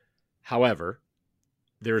opportunity. However,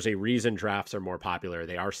 there's a reason drafts are more popular.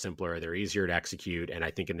 They are simpler. They're easier to execute. And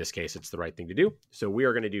I think in this case, it's the right thing to do. So we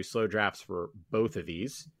are going to do slow drafts for both of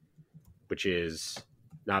these, which is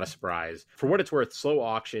not a surprise. For what it's worth, slow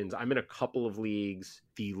auctions, I'm in a couple of leagues.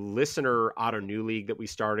 The listener auto new league that we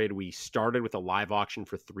started with a live auction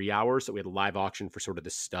for 3 hours. So we had a live auction for sort of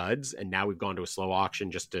the studs. And now we've gone to a slow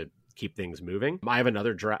auction just to keep things moving. I have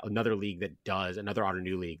another league that does, another auto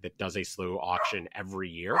new league that does a slow auction every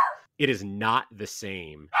year. It is not the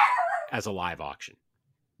same as a live auction,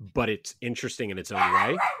 but it's interesting in its own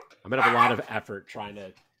way. I'm going to have a lot of effort trying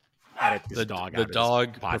to edit this dog out. The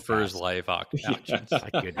dog prefers live auctions.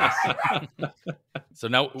 My goodness. So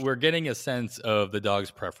now we're getting a sense of the dog's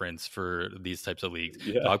preference for these types of leagues.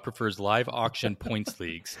 Yeah. Dog prefers live auction points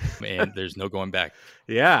leagues, and there's no going back.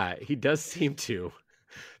 Yeah, he does seem to.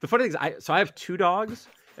 The funny thing is, I have 2 dogs,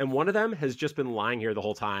 and one of them has just been lying here the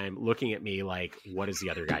whole time, looking at me like, what is the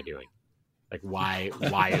other guy doing? Like, why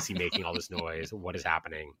is he making all this noise? What is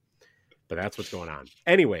happening? But that's what's going on.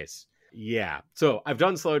 Anyways. Yeah. So I've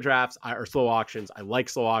done slow drafts or slow auctions. I like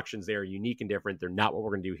slow auctions. They are unique and different. They're not what we're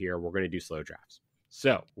going to do here. We're going to do slow drafts.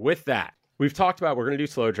 So with that, we've talked about, we're going to do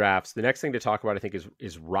slow drafts. The next thing to talk about, I think,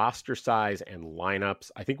 is roster size and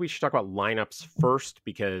lineups. I think we should talk about lineups first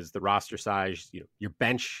because the roster size, your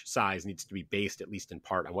bench size needs to be based at least in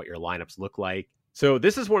part on what your lineups look like. So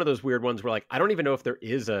this is one of those weird ones where like, I don't even know if there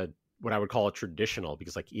is what I would call a traditional,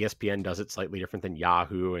 because like ESPN does it slightly different than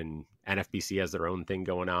Yahoo, and NFBC has their own thing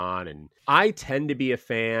going on. And I tend to be a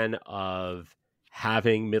fan of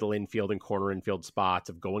having middle infield and corner infield spots,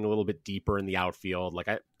 of going a little bit deeper in the outfield. Like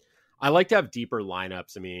I like to have deeper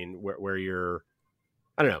lineups. I mean, where you're,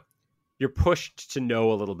 I don't know, you're pushed to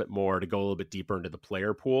know a little bit more, to go a little bit deeper into the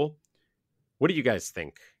player pool. What do you guys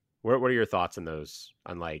think? What are your thoughts on those?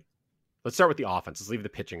 On like, let's start with the offense. Let's leave the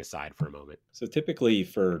pitching aside for a moment. So typically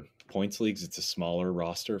for points leagues, it's a smaller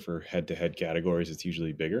roster. For head-to-head categories, it's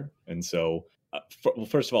usually bigger. And so,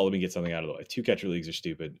 first of all, let me get something out of the way. 2-catcher leagues are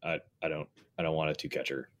stupid. I don't want a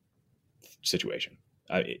 2-catcher situation.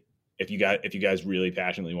 If you guys really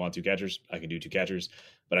passionately want 2 catchers, I can do 2 catchers.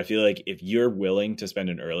 But I feel like if you're willing to spend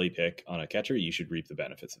an early pick on a catcher, you should reap the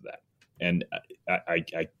benefits of that. And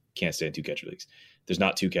I can't stand 2-catcher leagues. There's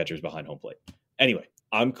not 2 catchers behind home plate. Anyway,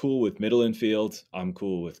 I'm cool with middle infield. I'm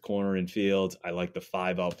cool with corner infield. I like the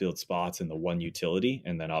 5 outfield spots and the 1 utility,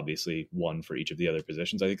 and then obviously 1 for each of the other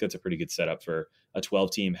positions. I think that's a pretty good setup for a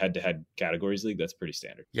 12-team head-to-head categories league. That's pretty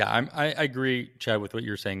standard. Yeah, I agree, Chad, with what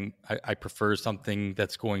you're saying. I prefer something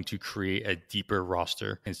that's going to create a deeper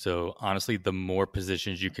roster. And so, honestly, the more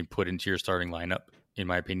positions you can put into your starting lineup, in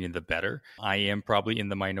my opinion, the better. I am probably in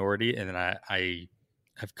the minority, and then I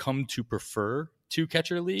have come to prefer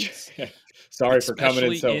 2-catcher leagues. Sorry for coming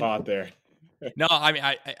in so hot there. No, I mean,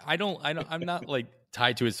 I'm not like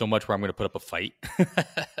tied to it so much where I'm going to put up a fight,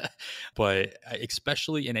 but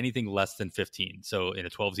especially in anything less than 15. So in a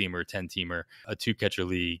 12-teamer or 10-teamer, a 2-catcher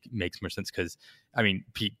league makes more sense because, I mean,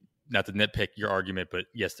 Pete, not to nitpick your argument, but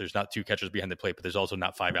yes, there's not 2 catchers behind the plate, but there's also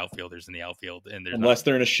not 5 outfielders in the outfield, and there's unless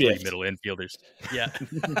they're in a shift, middle infielders. Yeah,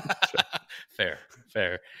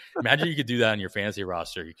 Fair. Imagine you could do that on your fantasy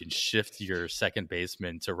roster. You can shift your second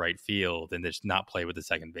baseman to right field and just not play with the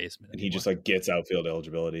second baseman And anymore. he just like gets outfield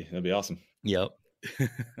eligibility. That'd be awesome. Yep.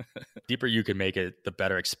 Deeper you can make it, the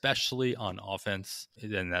better, especially on offense.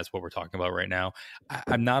 And that's what we're talking about right now.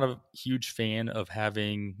 I'm not a huge fan of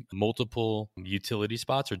having multiple utility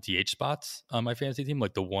spots or DH spots on my fantasy team.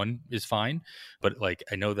 Like the one is fine. But like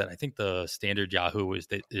I know that I think the standard Yahoo is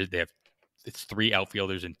they have it's 3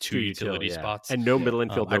 outfielders and 2 utility spots. And no middle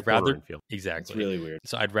infield, no corner infield. Exactly. It's really weird.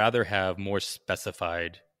 So I'd rather have more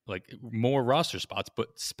specified, like more roster spots, but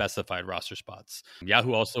specified roster spots.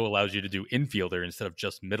 Yahoo also allows you to do infielder instead of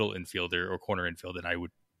just middle infielder or corner infield. And I would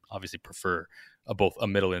obviously prefer both a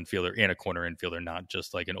middle infielder and a corner infielder, not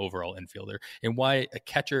just like an overall infielder. And why a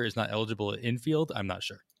catcher is not eligible at infield, I'm not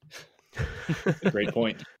sure. Great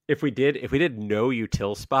point. If we did no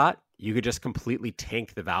util spot, you could just completely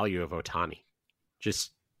tank the value of Ohtani.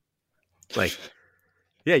 Just like,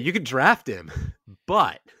 yeah, you could draft him,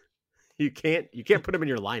 but you can't put him in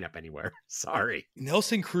your lineup anywhere. Sorry.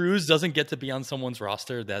 Nelson Cruz doesn't get to be on someone's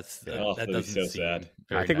roster. That doesn't so seem sad.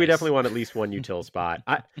 very I think we nice. definitely want at least one util spot.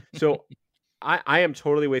 I am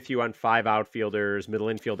totally with you on 5 outfielders, middle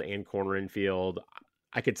infield and corner infield.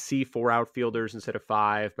 I could see 4 outfielders instead of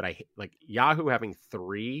 5, but I like Yahoo having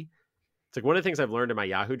 3. It's like one of the things I've learned in my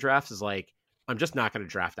Yahoo drafts is like, I'm just not going to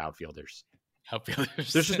draft outfielders.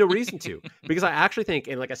 Outfielders. There's just no reason to, because I actually think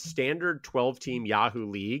in like a standard 12-team Yahoo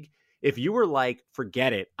league, if you were like,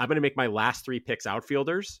 forget it, I'm going to make my last 3 picks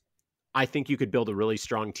outfielders, I think you could build a really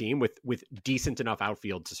strong team with decent enough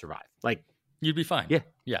outfield to survive. Like You'd be fine.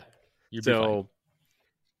 Yeah. You'd be fine.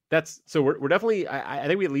 We're definitely, I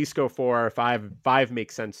think we at least go 4 or 5. 5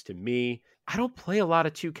 makes sense to me. I don't play a lot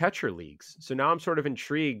of 2 catcher leagues. So now I'm sort of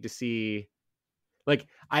intrigued to see, like,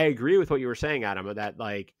 I agree with what you were saying, Adam, that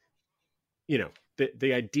like, you know,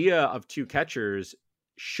 the idea of 2 catchers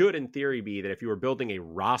should in theory be that if you were building a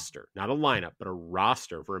roster, not a lineup, but a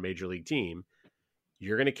roster for a major league team,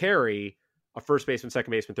 you're going to carry a first baseman,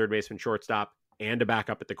 second baseman, third baseman, shortstop, and a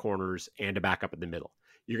backup at the corners and a backup in the middle.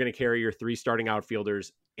 You're going to carry your 3 starting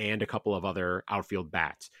outfielders and a couple of other outfield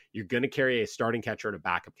bats. You're going to carry a starting catcher and a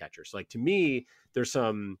backup catcher. So like to me, there's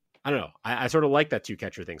some, I don't know. I sort of like that 2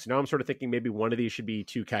 catcher thing. So now I'm sort of thinking maybe one of these should be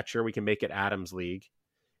 2 catcher. We can make it Adam's league.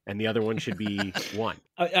 And the other one should be 1.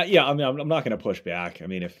 Yeah, I mean, I'm not going to push back. I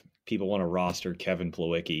mean, if people want to roster Kevin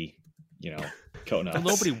Plawecki, you know, go nuts.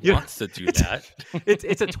 Well, nobody wants to do that.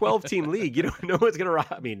 It's a 12-team league. You don't know what's going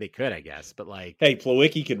to. I mean, they could, I guess, but like, Hey,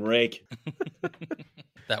 Plawecki can rake.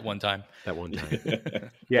 That one time. Yeah.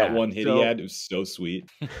 That one hit he had, it was so sweet.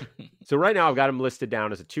 So right now I've got them listed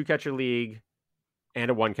down as a 2-catcher league and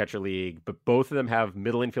a 1-catcher league, but both of them have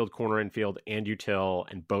middle infield, corner infield, and util,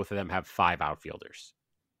 and both of them have 5 outfielders.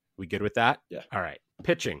 We good with that? Yeah. All right.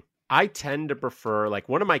 Pitching. I tend to prefer, like,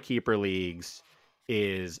 one of my keeper leagues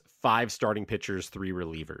is 5 starting pitchers, 3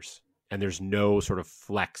 relievers, and there's no sort of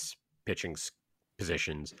flex pitching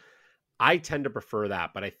positions. I tend to prefer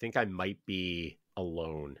that, but I think I might be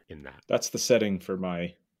alone in that. That's the setting for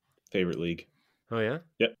my favorite league. Oh yeah?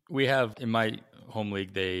 Yep. We have in my home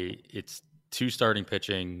league, it's 2 starting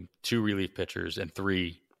pitching, 2 relief pitchers, and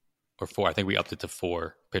 3 or 4. I think we upped it to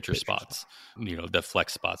 4 pitcher spots. You know, the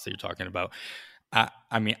flex spots that you're talking about.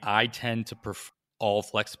 I mean, I tend to prefer all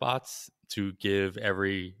flex spots to give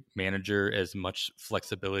every manager as much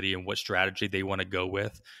flexibility in what strategy they want to go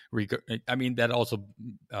with. I mean, that also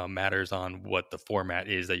matters on what the format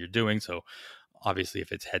is that you're doing. So obviously,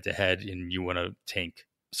 if it's head to head and you want to tank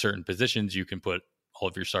certain positions, you can put all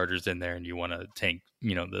of your starters in there, and you want to tank,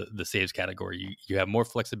 you know, the saves category. You have more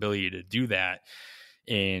flexibility to do that.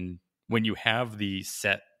 And when you have the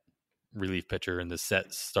set relief pitcher and the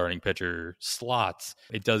set starting pitcher slots,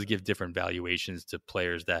 it does give different valuations to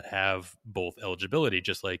players that have both eligibility.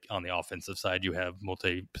 Just like on the offensive side, you have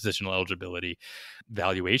multi-positional eligibility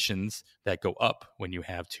valuations that go up when you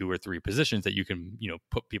have 2 or 3 positions that you can, you know,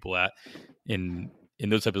 put people at in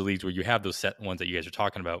those types of leagues where you have those set ones that you guys are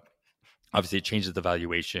talking about. Obviously, it changes the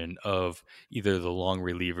valuation of either the long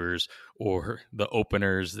relievers or the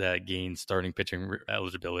openers that gain starting pitching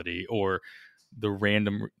eligibility, or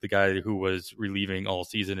the guy who was relieving all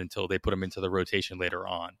season until they put him into the rotation later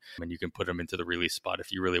on. And you can put him into the release spot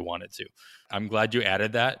if you really wanted to. I'm glad you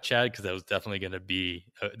added that, Chad, because that was definitely going to be,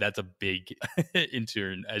 that's a big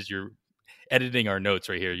intern as you're editing our notes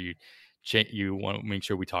right here. You want to make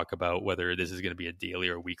sure we talk about whether this is going to be a daily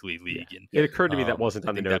or weekly league. Yeah. And it occurred to me that wasn't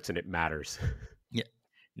on the notes, and it matters. Yeah.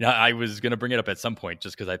 Now, I was going to bring it up at some point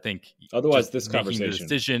just because I think otherwise this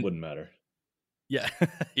conversation wouldn't matter. Yeah.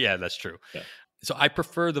 Yeah, that's true. Yeah. So I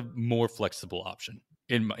prefer the more flexible option.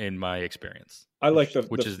 in my experience. I like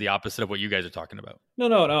which is the opposite of what you guys are talking about.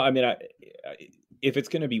 No. I mean, if it's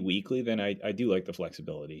going to be weekly, then I do like the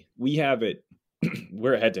flexibility. We have it.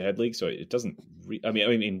 We're a head-to-head league, so it doesn't. I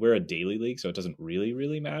mean, we're a daily league, so it doesn't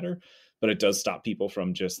really matter. But it does stop people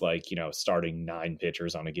from just like, starting 9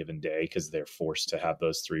 pitchers on a given day because they're forced to have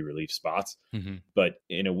those 3 relief spots. Mm-hmm. But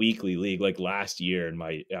in a weekly league, like last year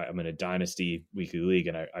I'm in a dynasty weekly league,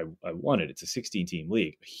 and I won it. It's a 16-team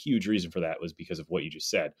league. A huge reason for that was because of what you just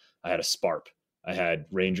said. I had a SPARP. I had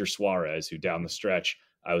Ranger Suarez, who down the stretch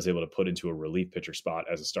I was able to put into a relief pitcher spot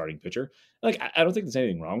as a starting pitcher. Like, I don't think there's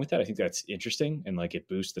anything wrong with that. I think that's interesting, and like it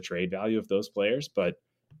boosts the trade value of those players. But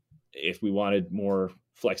if we wanted more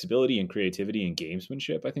flexibility and creativity and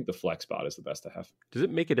gamesmanship, I think the flex spot is the best to have. Does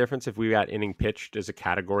it make a difference if we got inning pitched as a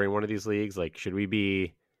category in one of these leagues? Like, should we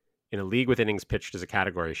be in a league with innings pitched as a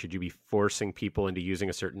category? Should you be forcing people into using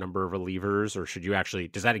a certain number of relievers, or should you actually,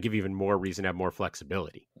 does that give you even more reason to have more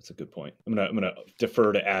flexibility? That's a good point. I'm gonna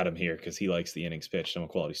defer to Adam here because he likes the innings pitched. I'm a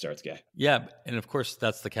quality starts guy. Yeah, and of course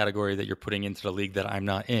that's the category that you're putting into the league that I'm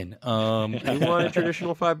not in. We wanted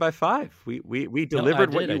traditional 5x5. We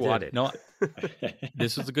delivered what you wanted. No,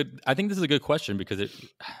 this is I think this is a good question because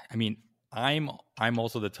I'm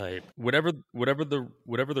also the type, whatever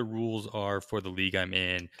the rules are for the league I'm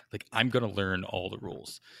in, like I'm going to learn all the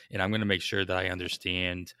rules, and I'm going to make sure that I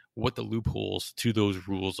understand what the loopholes to those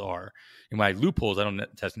rules are. And by loopholes, I don't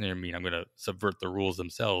necessarily mean I'm going to subvert the rules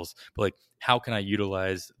themselves, but like, how can I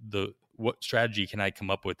utilize what strategy can I come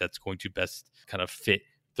up with that's going to best kind of fit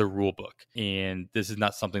the rule book? And this is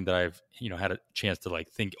not something that I've, had a chance to like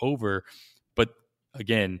think over, but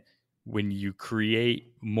again, when you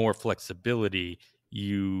create more flexibility,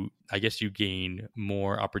 I guess you gain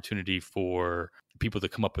more opportunity for people to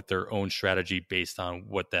come up with their own strategy based on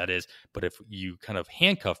what that is. But if you kind of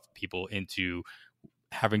handcuff people into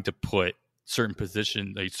having to put certain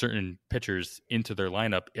pitchers into their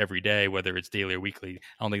lineup every day, whether it's daily or weekly,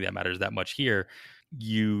 I don't think that matters that much here.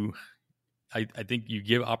 I think you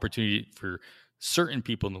give opportunity for certain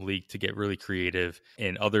people in the league to get really creative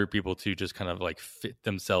and other people to just kind of like fit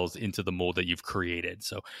themselves into the mold that you've created.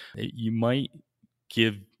 So you might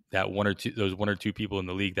give those one or two people in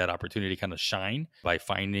the league that opportunity to kind of shine by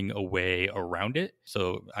finding a way around it.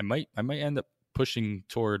 So I might end up pushing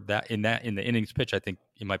toward that in the innings pitch. I think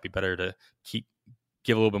it might be better to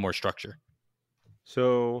give a little bit more structure.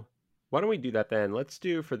 So why don't we do that then? Let's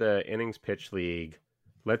do, for the innings pitch league,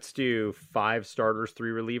 let's do 5 starters,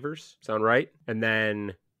 3 relievers. Sound right? And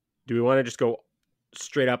then do we want to just go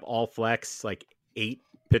straight up all flex, like 8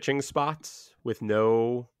 pitching spots with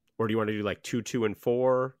no, or do you want to do like 2, 2, and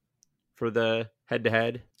 4 for the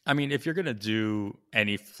head-to-head? I mean, if you're going to do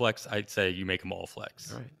any flex, I'd say you make them all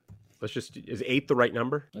flex. All right. Is 8 the right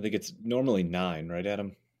number? I think it's normally 9, right,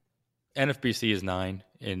 Adam? NFBC is 9,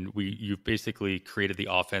 and you've basically created the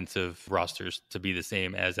offensive rosters to be the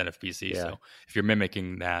same as NFBC. Yeah. So if you're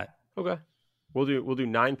mimicking that, okay, we'll do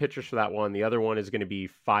 9 pitchers for that one. The other one is going to be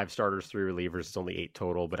 5 starters, 3 relievers. It's only 8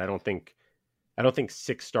 total, but I don't think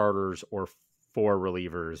 6 starters or 4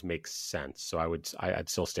 relievers makes sense. So I'd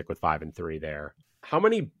still stick with 5 and 3 there. How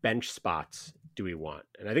many bench spots do we want?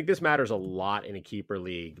 And I think this matters a lot in a keeper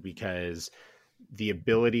league because the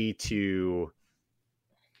ability to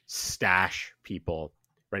stash people,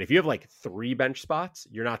 right? If you have like 3 bench spots,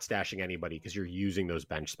 you're not stashing anybody because you're using those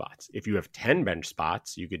bench spots. If you have 10 bench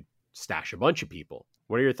spots, you could stash a bunch of people.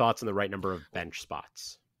 What are your thoughts on the right number of bench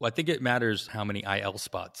spots? Well, I think it matters how many IL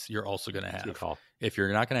spots you're also going to have. Good call. If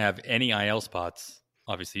you're not going to have any IL spots,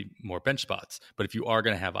 obviously more bench spots. But if you are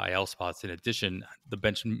going to have IL spots in addition, the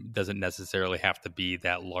bench doesn't necessarily have to be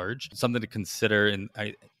that large. Something to consider, and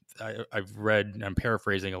I've read, and I'm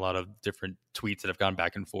paraphrasing a lot of different tweets that have gone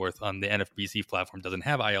back and forth on the NFBC platform doesn't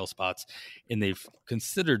have IL spots, and they've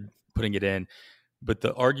considered putting it in. But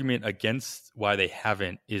the argument against why they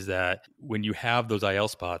haven't is that when you have those IL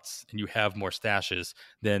spots and you have more stashes,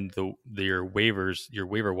 then your waiver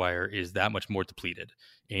wire is that much more depleted,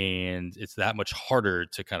 and it's that much harder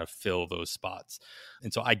to kind of fill those spots.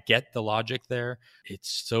 And so I get the logic there.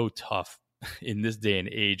 It's so tough in this day and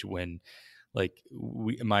age when, like,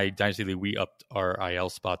 my Dynasty League, we upped our IL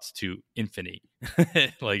spots to infinite.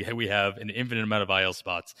 Like, we have an infinite amount of IL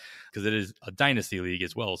spots because it is a Dynasty League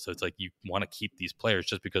as well. So it's like you want to keep these players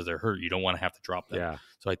just because they're hurt. You don't want to have to drop them. Yeah.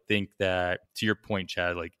 So I think that, to your point,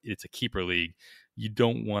 Chad, like, it's a keeper league. You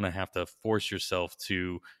don't want to have to force yourself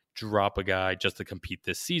to drop a guy just to compete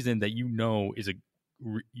this season that you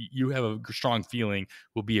have a strong feeling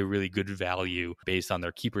will be a really good value based on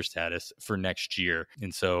their keeper status for next year.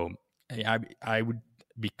 And so I would,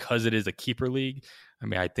 because it is a keeper league, I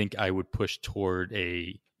mean, I think I would push toward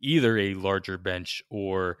either a larger bench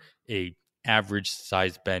or a average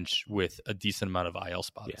size bench with a decent amount of IL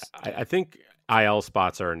spots. Yeah, I think IL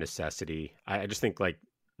spots are a necessity. I just think like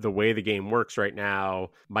the way the game works right now,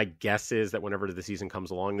 my guess is that whenever the season comes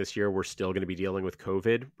along this year, we're still going to be dealing with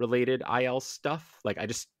COVID related IL stuff. Like I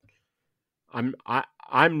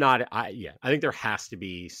think there has to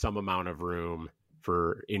be some amount of room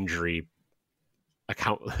for injury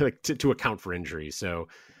to account for injuries. So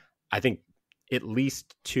I think at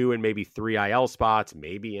least 2 and maybe 3 IL spots,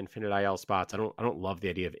 maybe infinite IL spots. I don't love the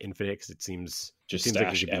idea of infinite because it seems just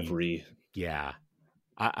stash like every. Yeah,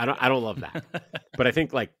 I don't love that. But I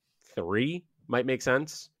think like 3 might make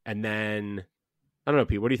sense. And then I don't know,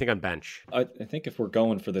 Pete, what do you think on bench? I think if we're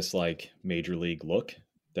going for this like major league look,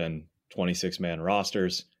 then 26-man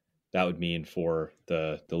rosters. That would mean for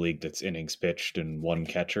the league that's innings pitched and 1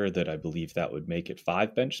 catcher, that I believe that would make it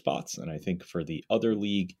 5 bench spots. And I think for the other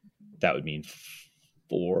league, that would mean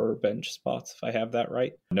 4 bench spots, if I have that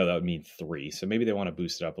right. No, that would mean 3. So maybe they want to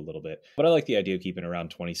boost it up a little bit. But I like the idea of keeping around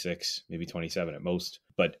 26, maybe 27 at most.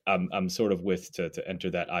 But I'm sort of with to enter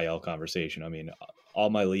that IL conversation. I mean, all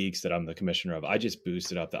my leagues that I'm the commissioner of, I just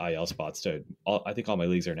boosted up the IL spots to, I think all my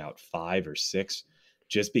leagues are now at 5 or 6.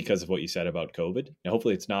 Just because of what you said about COVID. Now,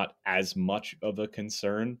 hopefully it's not as much of a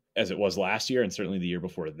concern as it was last year and certainly the year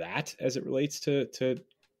before that as it relates to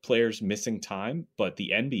players missing time. But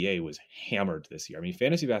the NBA was hammered this year. I mean,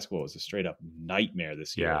 fantasy basketball was a straight up nightmare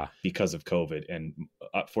this year because of COVID. And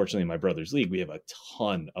fortunately, in my brother's league, we have a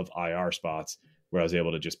ton of IR spots where I was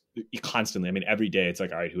able to just constantly, I mean, every day it's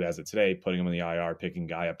like, all right, who has it today? Putting him in the IR, picking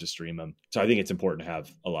guy up to stream him. So I think it's important to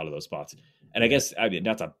have a lot of those spots. And I guess, I mean,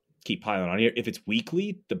 not to keep piling on here. If it's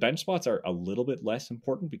weekly, the bench spots are a little bit less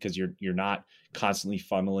important because you're not constantly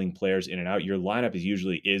funneling players in and out. Your lineup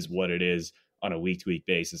is what it is on a week-to-week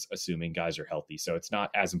basis, assuming guys are healthy. So it's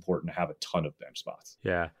not as important to have a ton of bench spots.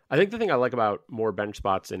 Yeah. I think the thing I like about more bench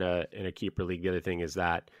spots in a keeper league, the other thing is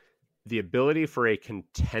that the ability for a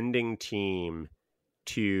contending team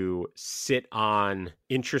to sit on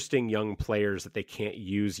interesting young players that they can't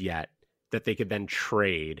use yet, that they could then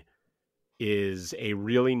trade, is a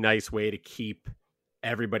really nice way to keep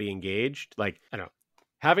everybody engaged. Like, I don't know,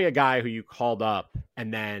 having a guy who you called up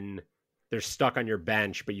and then they're stuck on your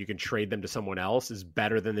bench, but you can trade them to someone else is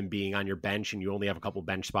better than them being on your bench and you only have a couple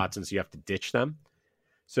bench spots and so you have to ditch them.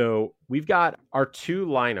 So we've got our 2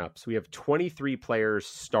 lineups. We have 23 players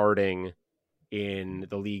starting in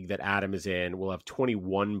the league that Adam is in. We'll have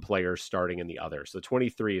 21 players starting in the other. So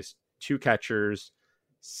 23 is 2 catchers,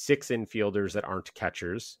 6 infielders that aren't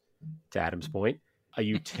catchers, to Adam's point. A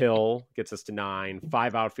util gets us to 9,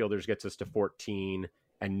 5 outfielders gets us to 14,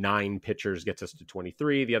 and 9 pitchers gets us to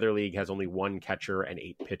 23. The other league has only 1 catcher and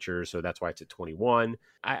 8 pitchers, so that's why it's at 21.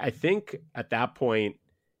 I think at that point,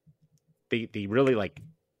 they really like,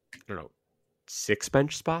 I don't know, 6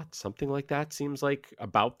 bench spots, something like that seems like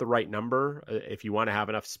about the right number if you want to have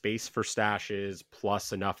enough space for stashes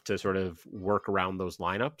plus enough to sort of work around those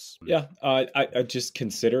lineups. Yeah, I just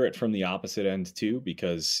consider it from the opposite end too,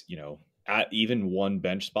 because, you know, at even 1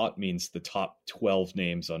 bench spot means the top 12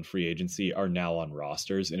 names on free agency are now on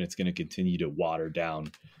rosters, and it's going to continue to water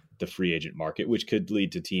down the free agent market, which could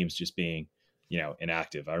lead to teams just being, you know,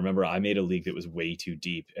 inactive. I remember I made a league that was way too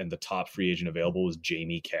deep and the top free agent available was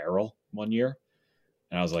Jamie Carroll one year.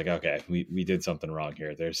 And I was like, okay, we did something wrong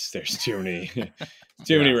here. There's too many,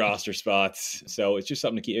 many roster spots. So it's just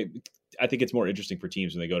something to keep. I think it's more interesting for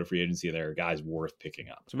teams when they go to free agency. There are guys worth picking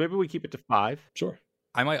up. So maybe we keep it to 5. Sure.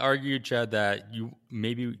 I might argue, Chad, that you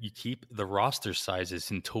keep the roster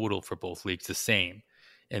sizes in total for both leagues the same.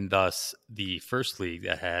 And thus the first league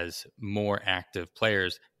that has more active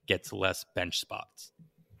players gets less bench spots.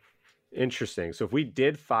 Interesting. So if we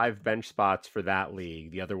did 5 bench spots for that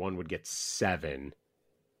league, the other one would get 7.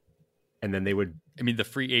 And then they would, I mean, the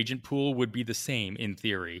free agent pool would be the same in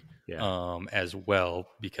theory, as well,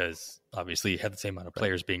 because obviously you have the same amount of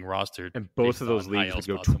players being rostered. And both of those leagues would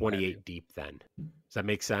go 28 deep then. Does that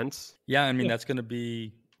make sense? Yeah. I mean, that's going to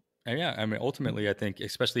be, I mean, ultimately, I think,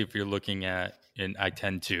 especially if you're looking at, and I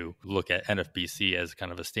tend to look at NFBC as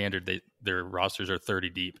kind of a standard, their rosters are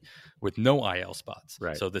 30 deep with no IL spots.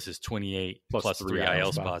 Right. So this is 28 plus 3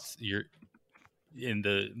 IL spots. You're in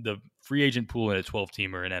the free agent pool in a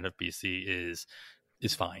 12-teamer in NFBC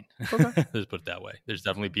is fine. Okay. Let's put it that way. There's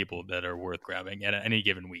definitely people that are worth grabbing at any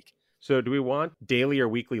given week. So do we want daily or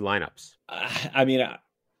weekly lineups? I mean,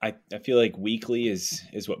 I feel like weekly is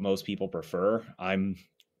what most people prefer. I'm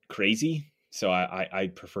crazy, so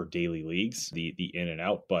I prefer daily leagues, the in and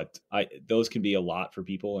out, but those can be a lot for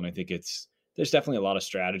people, and I think there's definitely a lot of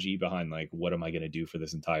strategy behind like, what am I going to do for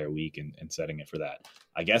this entire week and setting it for that.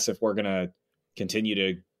 I guess if we're going to continue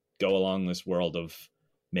to go along this world of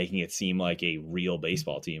making it seem like a real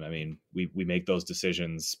baseball team. I mean, we make those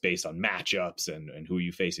decisions based on matchups and who are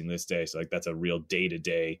you facing this day. So like that's a real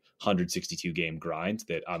day-to-day 162 game grind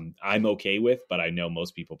that I'm okay with, but I know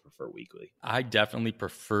most people prefer weekly. I definitely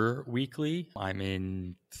prefer weekly. I'm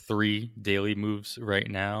in 3 daily moves right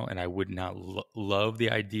now, and I would not love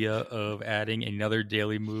the idea of adding another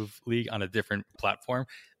daily move league on a different platform.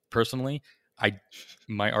 Personally,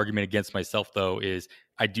 my argument against myself though is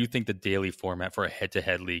I do think the daily format for a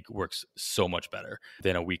head-to-head league works so much better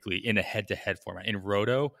than a weekly in a head-to-head format. In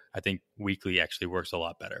Roto, I think weekly actually works a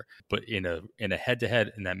lot better. But in a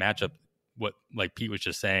head-to-head in that matchup, what like Pete was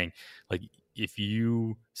just saying, like if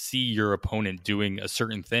you see your opponent doing a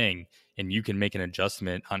certain thing and you can make an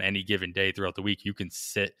adjustment on any given day throughout the week, you can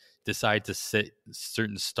decide to sit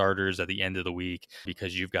certain starters at the end of the week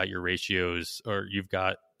because you've got your ratios or you've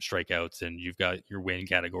got strikeouts and you've got your win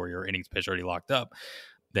category or innings pitched already locked up.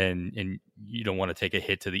 Then and you don't want to take a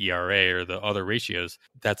hit to the ERA or the other ratios.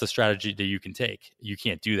 That's a strategy that you can take. You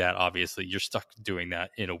can't do that, obviously. You're stuck doing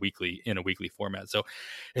that in a weekly format. So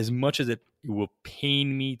as much as it will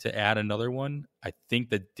pain me to add another one, I think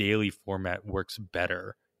the daily format works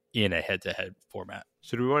better in a head-to-head format.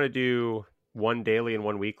 So do we want to do one daily and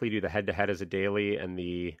one weekly, do the head-to-head as a daily and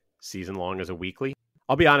the season long as a weekly?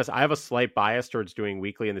 I'll be honest, I have a slight bias towards doing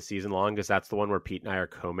weekly and the season long because that's the one where Pete and I are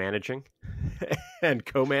co-managing. And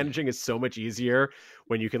co-managing is so much easier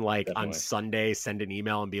when you can Definitely. On Sunday send an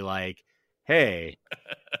email and be like, hey,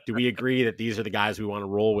 do we agree that these are the guys we want to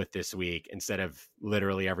roll with this week, instead of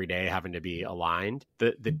literally every day having to be aligned.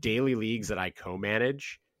 The daily leagues that I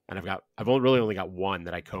co-manage, and I've really only got one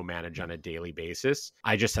that I co-manage on a daily basis.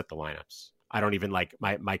 I just set the lineups. I don't even like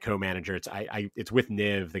my co-manager. It's with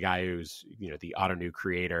Niv, the guy who's, the Autonew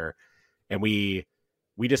creator. And we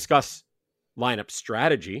discuss lineup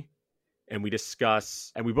strategy, and we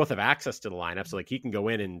both have access to the lineup. So like he can go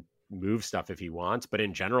in and move stuff if he wants, but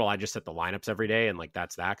in general, I just set the lineups every day. And like,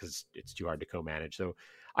 that's that, cause it's too hard to co-manage. So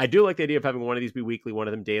I do like the idea of having one of these be weekly, one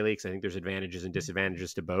of them daily, because I think there's advantages and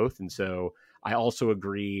disadvantages to both. And so I also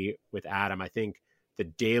agree with Adam. I think the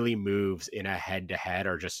daily moves in a head-to-head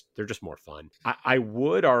they're just more fun. I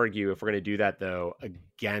would argue, if we're going to do that though,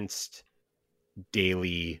 against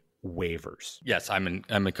daily waivers. Yes, I'm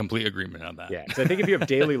in complete agreement on that. Yeah, because I think if you have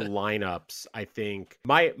daily lineups, I think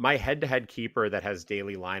my head-to-head keeper that has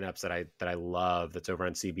daily lineups that I love, that's over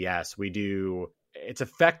on CBS, it's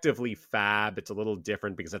effectively Fab. It's a little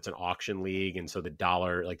different because that's an auction league. And so the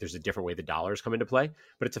dollar, like there's a different way the dollars come into play,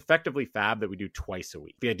 but it's effectively Fab that we do twice a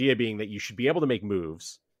week. The idea being that you should be able to make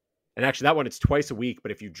moves. And actually that one, it's twice a week,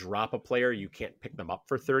 but if you drop a player, you can't pick them up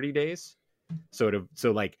for 30 days. So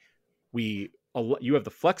you have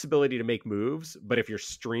the flexibility to make moves, but if you're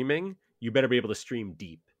streaming, you better be able to stream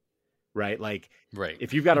deep. Right? Like, right.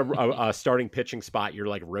 If you've got a starting pitching spot you're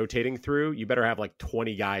like rotating through, you better have like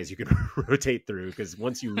 20 guys you can rotate through, because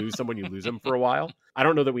once you lose someone, you lose them for a while. I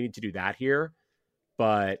don't know that we need to do that here,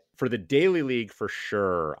 but for the daily league, for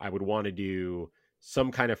sure, I would want to do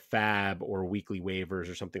some kind of Fab or weekly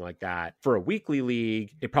waivers or something like that. For a weekly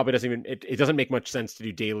league, it probably it doesn't make much sense to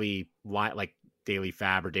do daily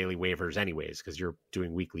Fab or daily waivers anyways, because you're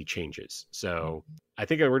doing weekly changes. So I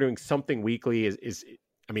think we're doing something weekly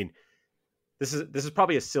This is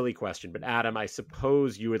probably a silly question, but Adam, I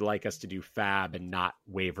suppose you would like us to do Fab and not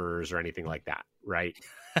waivers or anything like that, right?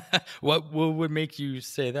 What would make you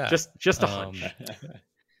say that? Just a hunch.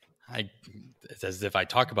 It's as if I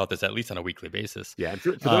talk about this at least on a weekly basis. Yeah. And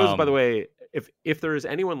for those, by the way, if there is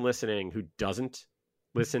anyone listening who doesn't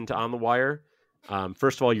listen to On the Wire,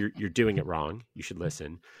 first of all, you're doing it wrong. You should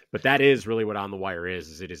listen. But that is really what On the Wire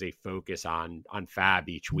is it is a focus on Fab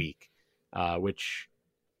each week, which.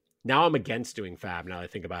 Now I'm against doing Fab now that I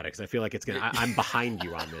think about it, because I feel like I'm behind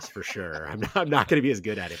you on this for sure. I'm not going to be as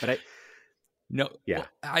good at it, but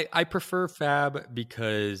I prefer Fab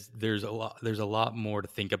because there's a lot more to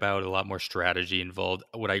think about, a lot more strategy involved.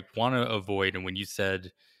 What I want to avoid, and when you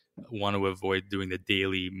said want to avoid doing the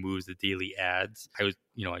daily moves, the daily ads, I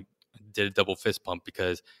did a double fist pump,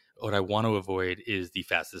 because what I want to avoid is the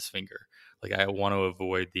fastest finger. Like I want to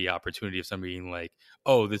avoid the opportunity of somebody being like,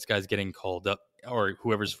 oh, this guy's getting called up, or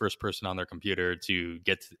whoever's first person on their computer to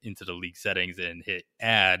get into the league settings and hit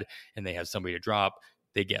add, and they have somebody to drop,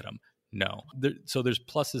 they get them. No. So there's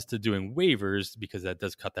pluses to doing waivers, because that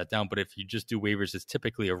does cut that down. But if you just do waivers, it's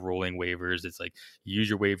typically a rolling waivers. It's like you use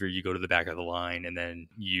your waiver, you go to the back of the line, and then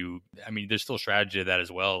there's still strategy to that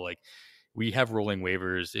as well. Like we have rolling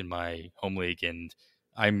waivers in my home league, and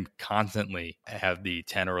I'm constantly have the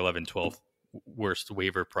 10 or 11, 12 worst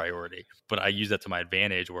waiver priority, but I use that to my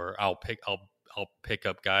advantage, where I'll I'll pick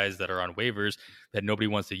up guys that are on waivers that nobody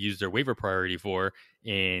wants to use their waiver priority for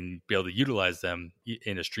and be able to utilize them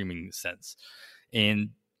in a streaming sense. And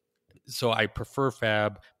so I prefer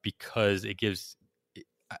Fab because it gives,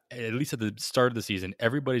 at least at the start of the season,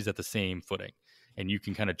 everybody's at the same footing. And you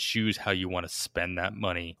can kind of choose how you want to spend that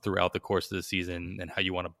money throughout the course of the season and how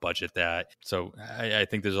you want to budget that. So I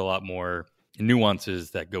think there's a lot more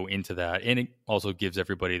nuances that go into that. And it also gives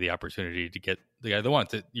everybody the opportunity to get the guy they want.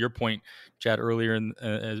 To your point, Chad, earlier in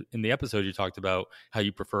the episode, you talked about how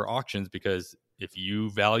you prefer auctions because if you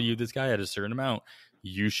value this guy at a certain amount,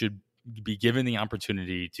 you should be given the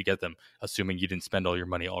opportunity to get them, assuming you didn't spend all your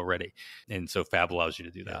money already. And so Fab allows you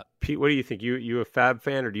to do that. Pete, what do you think? You a Fab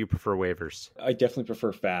fan or do you prefer waivers? I definitely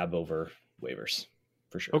prefer Fab over waivers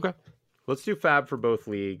for sure. Okay. Let's do Fab for both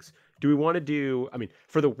leagues. Do we want to do, I mean,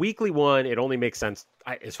 for the weekly one, it only makes sense,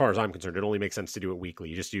 as far as I'm concerned, it only makes sense to do it weekly.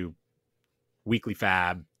 You just do weekly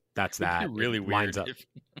Fab. That's that. It'd be really weird lines up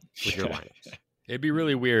with your lineups. It'd be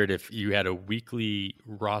really weird if you had a weekly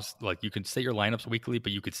roster, like you could set your lineups weekly,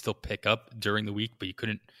 but you could still pick up during the week, but you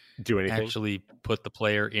couldn't do anything. Actually put the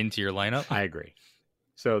player into your lineup. I agree.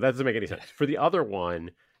 So that doesn't make any sense. For the other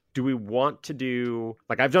one, do we want to do,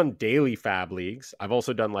 like I've done daily Fab leagues. I've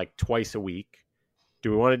also done like twice a week.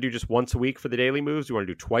 Do we want to do just once a week for the daily moves? Do we want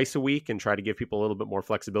to do twice a week and try to give people a little bit more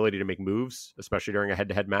flexibility to make moves, especially during a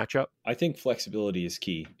head-to-head matchup? I think flexibility is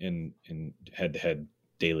key in head-to-head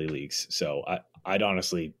daily leagues. So I'd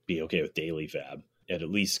honestly be okay with daily Fab. It at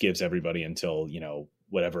least gives everybody until,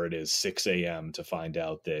 whatever it is, 6 a.m. to find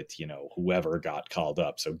out that, whoever got called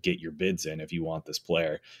up. So get your bids in if you want this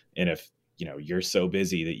player. And if, you're so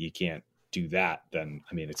busy that you can't do that, then,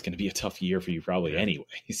 it's going to be a tough year for you probably anyway.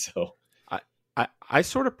 So I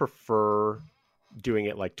sort of prefer doing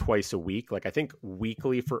it like twice a week. Like I think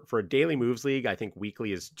weekly for a daily moves league, I think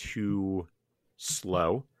weekly is too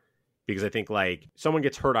slow. Because I think like someone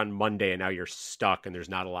gets hurt on Monday and now you're stuck and there's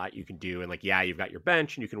not a lot you can do. And like, yeah, you've got your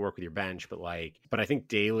bench and you can work with your bench, but I think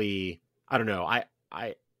daily, I don't know.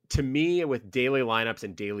 To me, with daily lineups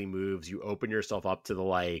and daily moves, you open yourself up to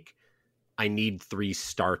the I need 3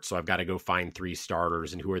 starts. So I've got to go find 3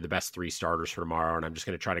 starters and who are the best 3 starters for tomorrow. And I'm just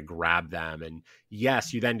going to try to grab them. And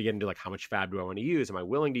yes, you then get into how much Fab do I want to use? Am I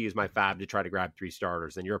willing to use my Fab to try to grab 3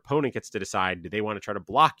 starters? And your opponent gets to decide, do they want to try to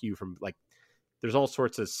block you from there's all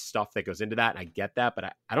sorts of stuff that goes into that, and I get that,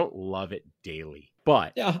 but I don't love it daily.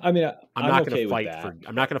 But yeah, I'm not going to fight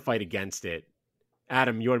I'm not going to fight against it.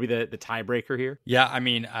 Adam, you want to be the tiebreaker here? Yeah,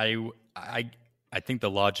 I think the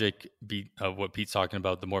logic of what Pete's talking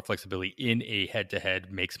about, the more flexibility in a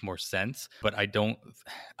head-to-head makes more sense. But I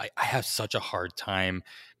have such a hard time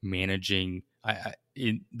managing.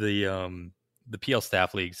 In the PL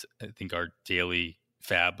staff leagues, I think are daily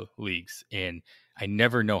Fab leagues, and I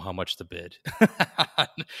never know how much to bid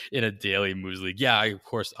in a daily moves league. Yeah, of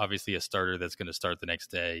course, obviously a starter that's going to start the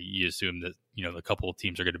next day, you assume that, a couple of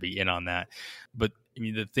teams are going to be in on that. But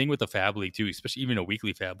the thing with the Fab league too, especially even a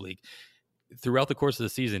weekly Fab league, throughout the course of the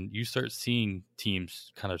season, you start seeing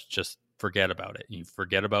teams kind of just forget about it. You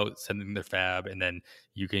forget about sending their Fab, and then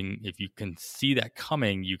if you can see that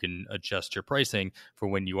coming, you can adjust your pricing for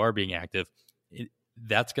when you are being active.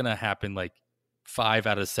 That's going to happen 5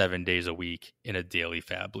 out of 7 days a week in a daily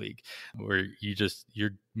Fab league, where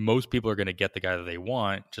most people are going to get the guy that they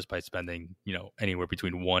want just by spending, anywhere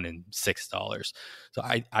between $1 and $6. So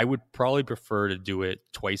I would probably prefer to do it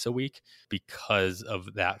twice a week because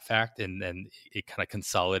of that fact. And then it kind of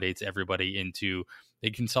consolidates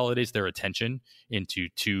their attention into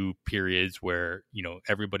 2 periods where,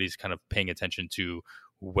 everybody's kind of paying attention to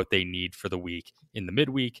what they need for the week in the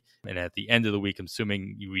midweek. And at the end of the week, I'm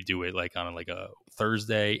assuming we do it on a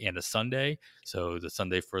Thursday and a Sunday. So the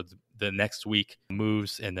Sunday for the next week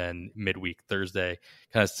moves, and then midweek Thursday,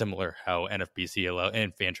 kind of similar how NFBC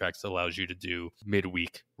and Fantrax allows you to do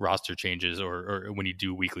midweek roster changes or when you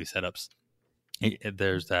do weekly setups.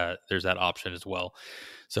 There's that option as well.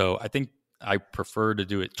 So I think I prefer to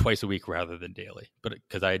do it twice a week rather than daily, but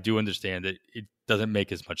because I do understand that it doesn't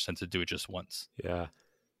make as much sense to do it just once. Yeah.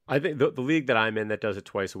 I think the league that I'm in that does it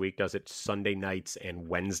twice a week does it Sunday nights and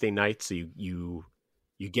Wednesday nights. So you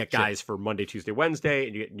get guys for Monday, Tuesday, Wednesday,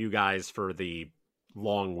 and you get new guys for the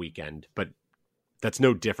long weekend. But that's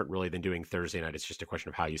no different really than doing Thursday night. It's just a question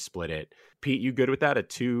of how you split it. Pete, you good with that? A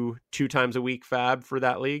two times a week Fab for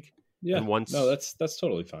that league? Yeah. And once? No, that's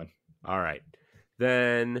totally fine. All right.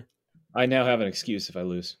 Then I now have an excuse if I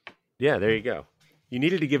lose. Yeah, there you go. You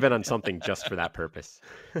needed to give in on something just for that purpose.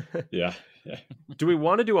 Yeah. Do we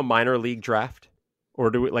want to do a minor league draft, or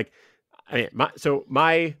do we I guess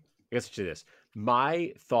I should do this.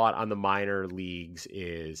 My thought on the minor leagues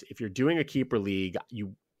is if you're doing a keeper league,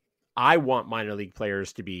 I want minor league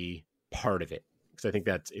players to be part of it because I think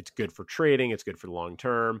it's good for trading. It's good for the long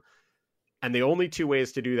term. And the only two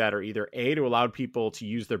ways to do that are either A, to allow people to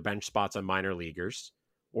use their bench spots on minor leaguers,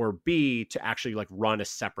 or B, to actually like run a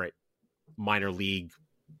separate minor league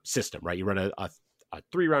system, right? You run a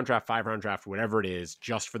 3-round draft, 5-round draft, whatever it is,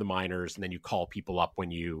 just for the minors. And then you call people up when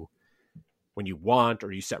you want,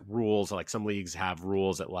 or you set rules. Like some leagues have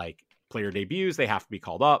rules that like player debuts, they have to be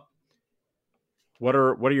called up. What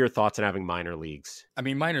are your thoughts on having minor leagues? I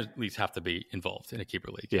mean, minor leagues have to be involved in a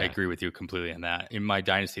keeper league. Yeah. I agree with you completely on that. In my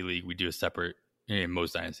dynasty league, we do a separate. In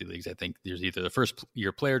most dynasty leagues, I think there's either the first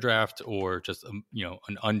year player draft or just an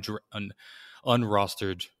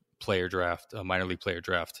unrostered player draft, a minor league player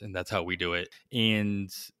draft, and that's how we do it.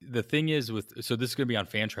 And the thing is so this is going to be on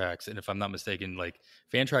Fantrax, and if I'm not mistaken, like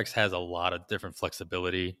Fantrax has a lot of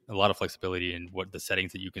flexibility in what the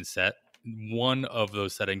settings that you can set. One of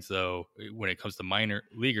those settings, though, when it comes to minor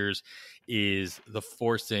leaguers, is the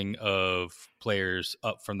forcing of players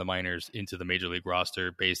up from the minors into the major league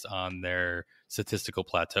roster based on their statistical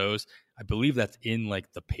plateaus. I believe that's in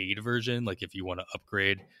like the paid version, like if you want to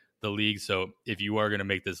upgrade the league. So if you are going to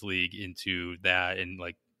make this league into that and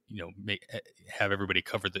like, have everybody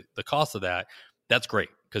cover the cost of that, that's great,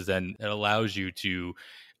 because then it allows you to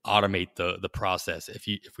automate the process if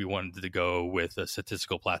we wanted to go with a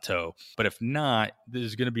statistical plateau. But if not,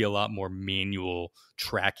 there's going to be a lot more manual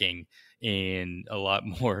tracking and a lot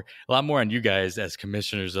more on you guys as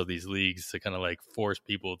commissioners of these leagues to kind of like force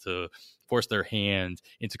their hand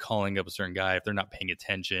into calling up a certain guy if they're not paying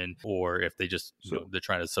attention, or if they just they're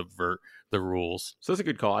trying to subvert the rules. So that's a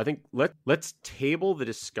good call. I think let's table the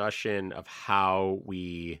discussion of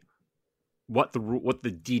what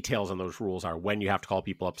the details on those rules are, when you have to call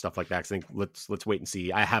people up, stuff like that. I think let's wait and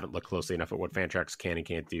see. I haven't looked closely enough at what Fantrax can and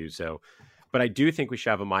can't do. So, but I do think we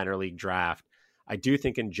should have a minor league draft. I do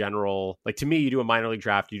think in general, like to me, you do a minor league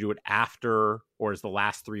draft, you do it after or as the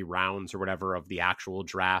last 3 rounds or whatever of the actual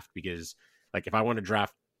draft, because like if I want to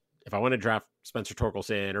draft Spencer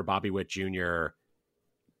Torkelson or Bobby Witt Jr.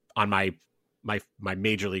 on my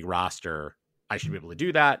major league roster, I should be able to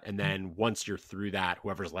do that. And then once you're through that,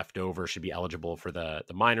 whoever's left over should be eligible for the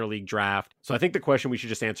minor league draft. So I think the question we should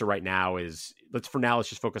just answer right now is let's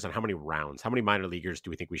just focus on how many minor leaguers do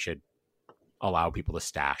we think we should allow people to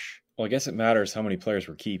stash? Well, I guess it matters how many players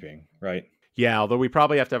we're keeping, right? Yeah. Although we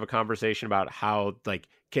probably have to have a conversation about how, like,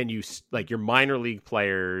 can you, like your minor league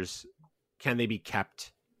players, can they be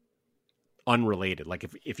kept unrelated? Like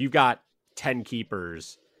if you've got 10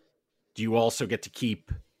 keepers, do you also get to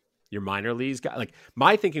keep your minor leagues? Like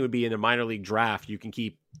my thinking would be in a minor league draft, you can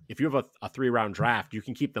keep, if you have a 3-round draft, you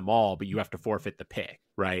can keep them all, but you have to forfeit the pick.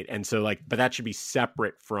 Right. And so like, but that should be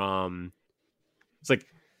separate from, it's like,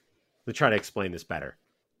 let's try to explain this better.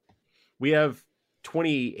 We have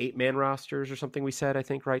 28-man rosters or something we said, I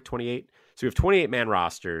think, right? 28. So we have 28-man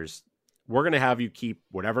rosters. We're going to have you keep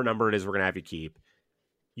whatever number it is we're going to have you keep.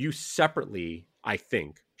 You separately, I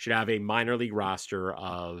think, should have a minor league roster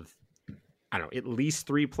of, I don't know, at least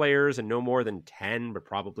 3 players and no more than 10, but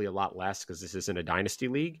probably a lot less because this isn't a dynasty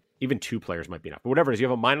league. Even 2 players might be enough. But whatever it is, you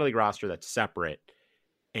have a minor league roster that's separate,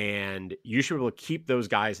 and you should be able to keep those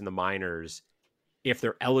guys in the minors if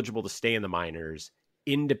they're eligible to stay in the minors,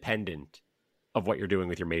 independent of what you're doing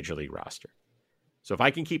with your major league roster. So if I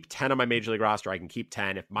can keep 10 on my major league roster, I can keep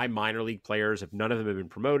 10. If my minor league players, if none of them have been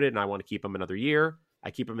promoted and I want to keep them another year, I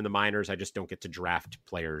keep them in the minors. I just don't get to draft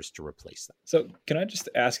players to replace them. So can I just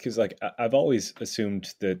ask, because like I've always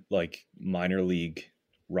assumed that like minor league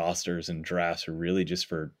rosters and drafts are really just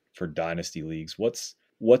for dynasty leagues.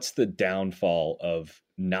 What's the downfall of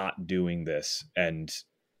not doing this? And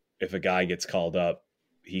if a guy gets called up,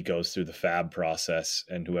 he goes through the fab process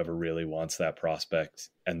and whoever really wants that prospect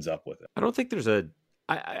ends up with it. I don't think there's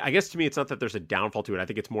I guess to me, it's not that there's a downfall to it. I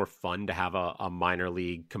think it's more fun to have a minor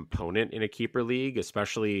league component in a keeper league,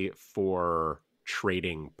 especially for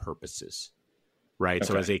trading purposes, right?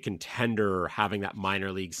 Okay. So as a contender, having that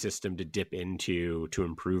minor league system to dip into to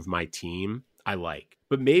improve my team, I like.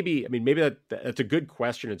 But maybe that's a good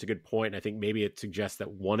question. It's a good point. I think maybe it suggests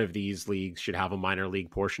that one of these leagues should have a minor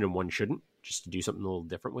league portion and one shouldn't, just to do something a little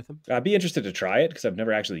different with them. I'd be interested to try it because I've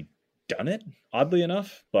never actually done it, oddly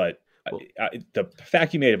enough. But the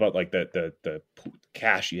fact you made about like the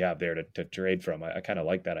cash you have there to trade from, I kind of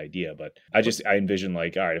like that idea. But I envision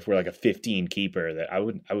like, all right, if we're like a 15 keeper, that I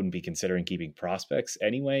wouldn't be considering keeping prospects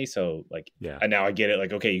anyway. So like, yeah. And now I get it.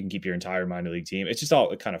 Like, okay, you can keep your entire minor league team. It's just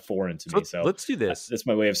all kind of foreign to me. So let's do this. That's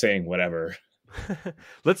my way of saying whatever.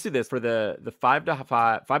 Let's do this for the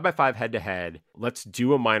 5x5 head to head. Let's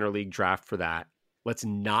do a minor league draft for that. let's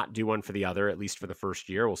not do one for the other, at least for the first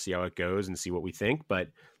year. We'll see how it goes and see what we think. But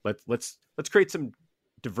let's create some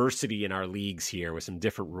diversity in our leagues here with some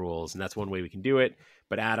different rules. And that's one way we can do it.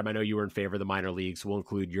 But Adam, I know you were in favor of the minor leagues. So we'll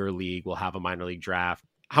include your league. We'll have a minor league draft.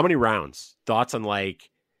 How many rounds? Thoughts on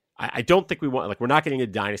I don't think we want, we're not getting a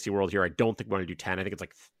dynasty world here. I don't think we want to do 10. I think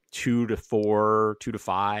it's 2 to 4, 2 to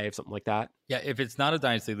 5, something like that. Yeah. If it's not a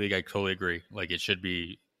dynasty league, I totally agree. It should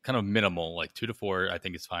be kind of minimal, 2 to 4, I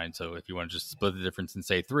think is fine. So if you want to just split the difference and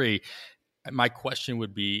say 3, my question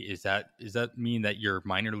would be, does that mean that your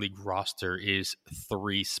minor league roster is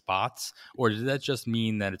 3 spots, or does that just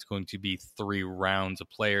mean that it's going to be 3 rounds of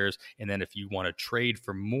players? And then if you want to trade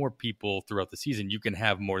for more people throughout the season, you can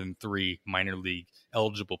have more than 3 minor league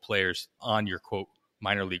eligible players on your quote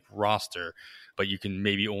minor league roster, but you can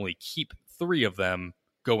maybe only keep 3 of them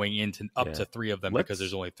going into up to 3 of them because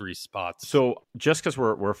there's only 3 spots. So just because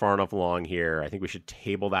we're far enough along here, I think we should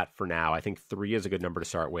table that for now. I think 3 is a good number to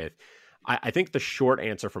start with. I think the short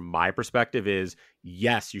answer from my perspective is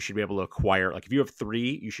yes, you should be able to acquire, if you have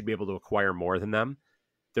 3, you should be able to acquire more than them.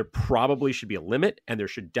 There probably should be a limit, and there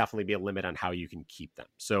should definitely be a limit on how you can keep them.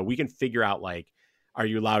 So we can figure out are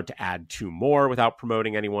you allowed to add 2 more without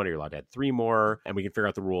promoting anyone? Are you allowed to add 3 more? And we can figure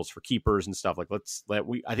out the rules for keepers and stuff. I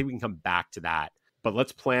think we can come back to that. But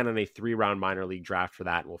let's plan on a 3-round minor league draft for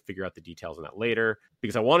that, and we'll figure out the details on that later,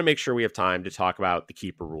 because I want to make sure we have time to talk about the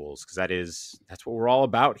keeper rules, because that's what we're all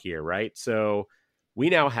about here, right? So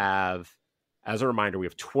we now have, as a reminder, we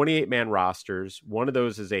have 28-man rosters. One of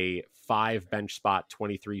those is a 5 bench spot,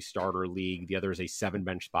 23 starter league. The other is a 7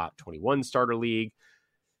 bench spot, 21 starter league.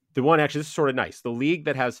 The one, actually, this is sort of nice. The league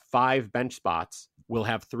that has 5 bench spots will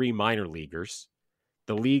have 3 minor leaguers.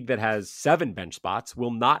 The league that has 7 bench spots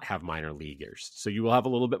will not have minor leaguers. So you will have a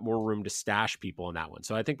little bit more room to stash people in that one.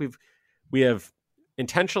 So I think we have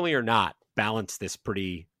intentionally or not balanced this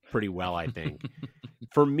pretty well, I think.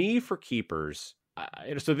 For me, for keepers,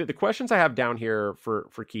 so the questions I have down here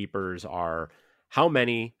for keepers are, how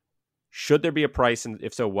many? Should there be a price? And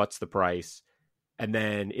if so, what's the price? And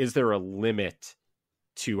then is there a limit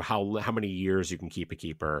to how many years you can keep a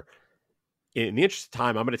keeper? In the interest of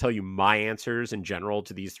time, I'm going to tell you my answers in general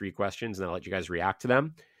to these 3 questions, and I'll let you guys react to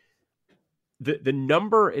them. The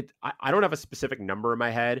number, I don't have a specific number in my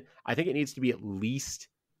head. I think it needs to be at least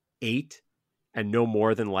 8 and no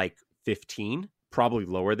more than 15, probably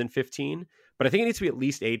lower than 15. But I think it needs to be at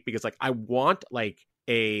least 8 because I want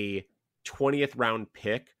a 20th round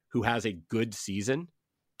pick who has a good season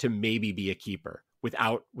to maybe be a keeper.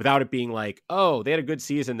 Without it being oh, they had a good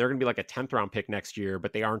season, they're going to be a 10th round pick next year,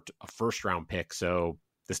 but they aren't a first round pick, so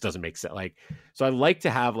this doesn't make sense. So I like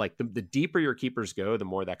to have the deeper your keepers go, the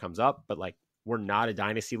more that comes up. But we're not a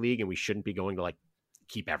dynasty league, and we shouldn't be going to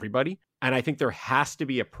keep everybody. And I think there has to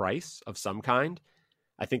be a price of some kind.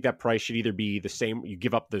 I think that price should either be the same, you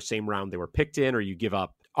give up the same round they were picked in, or you give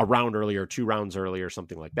up a round earlier, 2 rounds earlier,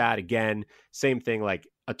 something like that. Again, same thing,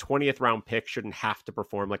 a 20th round pick shouldn't have to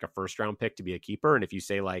perform like a first round pick to be a keeper. And if you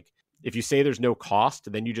say there's no cost,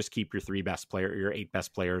 then you just keep your 3 best player, your 8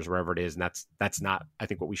 best players, wherever it is. And that's not, I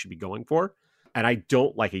think, what we should be going for. And I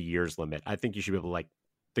don't like a year's limit. I think you should be able to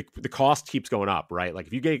the cost keeps going up, right?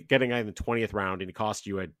 If you get a guy in the 20th round and it costs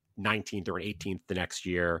you a 19th or an 18th the next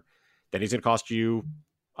year, then he's going to cost you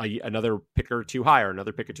another pick or 2 higher,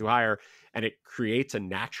 another pick or 2 higher. And it creates a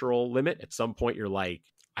natural limit. At some point, you're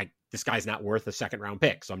this guy's not worth a 2nd round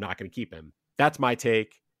pick, so I'm not going to keep him. That's my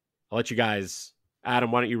take. I'll let you guys,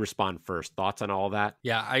 Adam, why don't you respond first? Thoughts on all of that?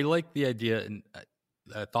 Yeah, I like the idea, and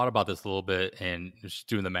I thought about this a little bit and just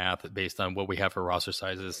doing the math based on what we have for roster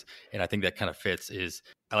sizes. And I think that kind of fits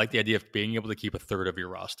I like the idea of being able to keep a third of your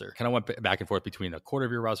roster. Kind of went back and forth between a quarter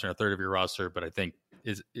of your roster and a third of your roster, but I think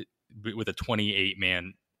with a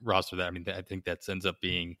 28-man roster, I think that ends up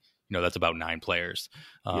being, that's about 9 players.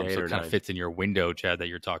 So it kind of fits in your window, Chad, that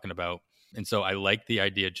you're talking about. And so I like the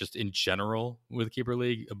idea just in general with Keeper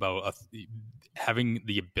League about having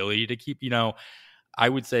the ability to keep, I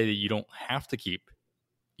would say that you don't have to keep,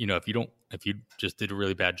 if you just did a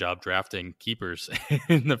really bad job drafting keepers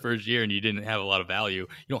in the first year and you didn't have a lot of value,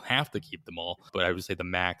 you don't have to keep them all. But I would say the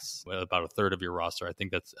max, about a third of your roster. I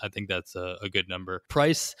think that's a good number.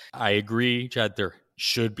 Price, I agree, Chad, there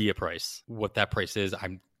should be a price. What that price is,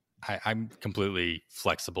 I'm completely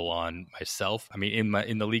flexible on myself. In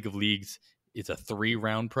the League of Leagues, it's a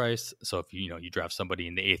 3-round price. So if you draft somebody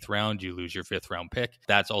in the 8th round, you lose your 5th round pick.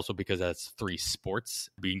 That's also because that's 3 sports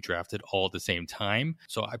being drafted all at the same time.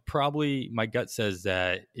 So my gut says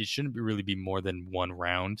that it shouldn't really be more than 1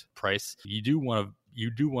 round price. You do want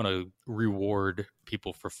to reward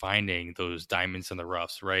people for finding those diamonds in the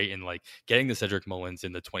roughs, right? And getting the Cedric Mullins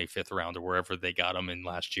in the 25th round or wherever they got him in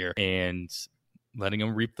last year. And letting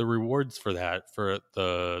them reap the rewards for that for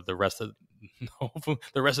the rest of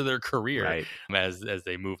the rest of their career, Right. as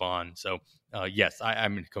they move on. So yes,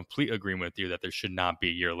 I'm in complete agreement with you that there should not be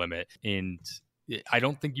a year limit, and I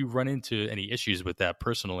don't think you run into any issues with that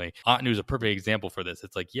personally. Otanu is a perfect example for this.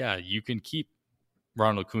 It's like, yeah, you can keep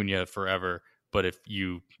Ronald Acuna forever, but if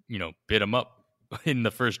you bid him up in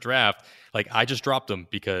the first draft, like I just dropped him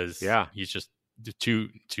because he's just too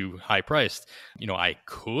high priced. I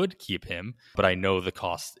could keep him, but I know the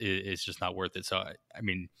cost is just not worth it. So I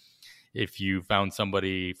mean, if you found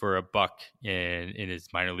somebody for $1 in his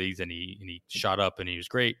minor leagues and he shot up and he was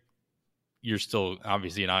great, you're still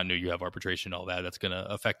obviously not new. You have arbitration, all that. That's going to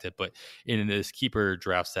affect it. But in this keeper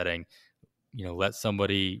draft setting, let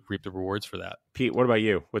somebody reap the rewards for that. Pete, what about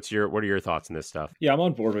you? What are your thoughts on this stuff? Yeah, I'm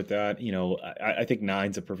on board with that. I think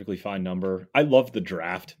 9's a perfectly fine number. I love the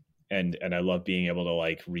draft. And I love being able to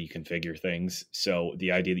like reconfigure things. So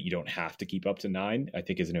the idea that you don't have to keep up to 9, I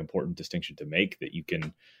think is an important distinction to make, that you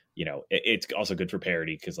can, it's also good for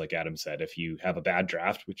parity. Cause like Adam said, if you have a bad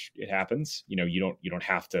draft, which it happens, you don't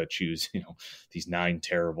have to choose, these 9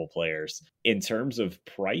 terrible players. In terms of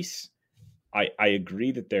price, I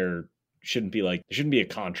agree that there shouldn't be a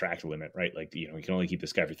contract limit, right? Like, you can only keep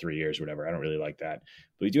this guy for 3 years or whatever. I don't really like that.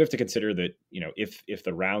 But we do have to consider that, if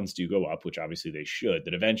the rounds do go up, which obviously they should,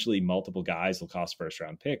 that eventually multiple guys will cost first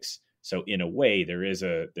round picks. So in a way, there is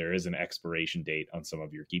an expiration date on some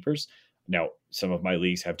of your keepers. Now, some of my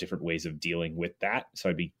leagues have different ways of dealing with that. So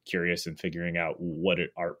I'd be curious in figuring out what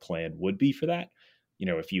our plan would be for that.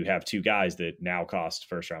 If you have 2 guys that now cost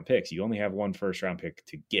first round picks, you only have 1 first round pick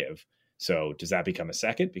to give. So does that become a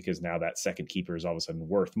second? Because now that second keeper is all of a sudden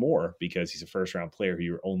worth more because he's a first round player who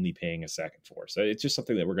you're only paying a second for. So it's just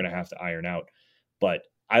something that we're going to have to iron out. But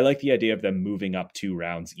I like the idea of them moving up 2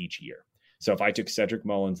 rounds each year. So if I took Cedric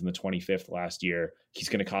Mullins in the 25th last year, he's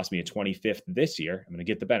going to cost me a 25th this year. I'm going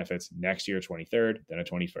to get the benefits next year, 23rd, then a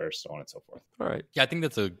 21st, so on and so forth. All right. Yeah, I think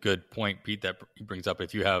that's a good point, Pete, that he brings up.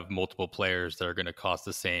 If you have multiple players that are going to cost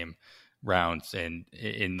the same rounds, and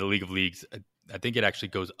in the League of Leagues, I think it actually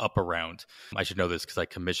goes up a round. I should know this because I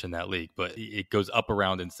commissioned that league, but it goes up a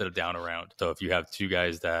round instead of down a round. So if you have 2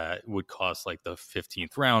 guys that would cost like the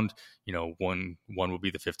 15th round, one will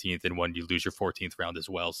be the 15th and one you lose your 14th round as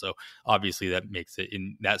well. So obviously that makes it,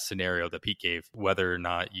 in that scenario that Pete gave, whether or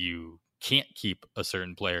not you can't keep a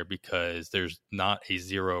certain player because there's not a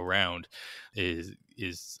 0 round is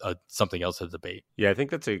something else to debate. Yeah, I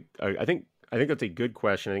think that's I think that's a good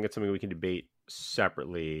question. I think it's something we can debate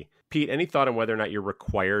separately. Pete, any thought on whether or not you're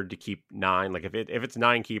required to keep 9? Like if it's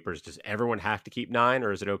 9 keepers, does everyone have to keep 9,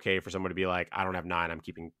 or is it okay for someone to be like, I don't have 9, I'm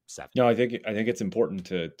keeping 7? No, I think it's important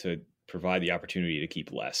to provide the opportunity to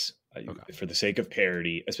keep less for the sake of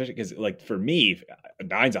parity, especially because like for me,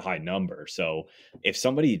 9's a high number. So if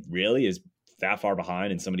somebody really is that far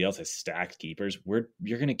behind and somebody else has stacked keepers,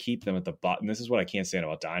 you're going to keep them at the bottom. This is what I can't stand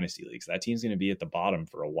about dynasty leagues. That team's going to be at the bottom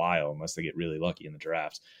for a while unless they get really lucky in the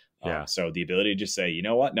draft. Yeah. So the ability to just say, you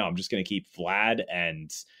know what? No, I'm just going to keep Vlad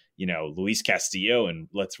and, Luis Castillo and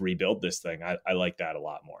let's rebuild this thing. I like that a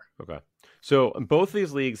lot more. Okay. So in both of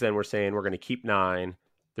these leagues, then we're saying we're going to keep 9.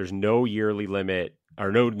 There's no yearly limit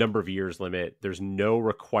or no number of years limit. There's no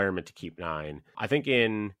requirement to keep 9. I think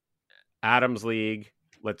in Adam's league,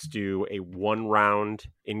 let's do a 1 round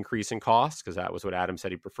increase in cost because that was what Adam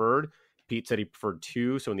said he preferred. Pete said he preferred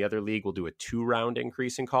 2. So in the other league, we'll do a 2 round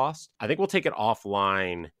increase in cost. I think we'll take it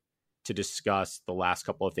offline to discuss the last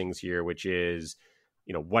couple of things here, which is,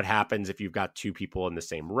 what happens if you've got 2 people in the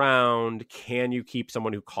same round? Can you keep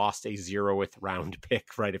someone who costs a 0th round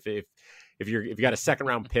pick, right? If you got a second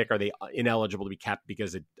round pick, are they ineligible to be kept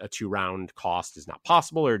because a 2 round cost is not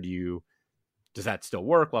possible, or does that still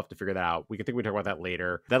work? We'll have to figure that out. We can talk about that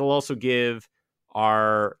later. That'll also give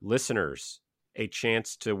our listeners a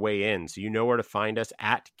chance to weigh in. So you know where to find us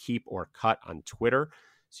at Keep or Cut on Twitter.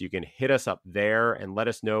 So you can hit us up there and let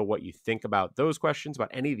us know what you think about those questions,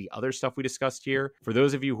 about any of the other stuff we discussed here. For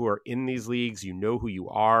those of you who are in these leagues, you know who you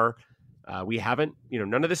are. We haven't,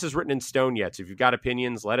 none of this is written in stone yet. So if you've got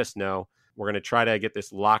opinions, let us know. We're going to try to get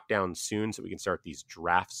this locked down soon so we can start these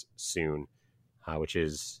drafts soon,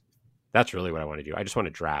 that's really what I want to do. I just want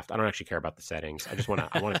to draft. I don't actually care about the settings. I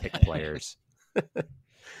want to pick players.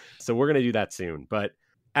 So we're going to do that soon. But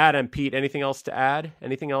Adam, Pete, anything else to add?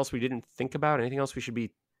 Anything else we didn't think about? Anything else we should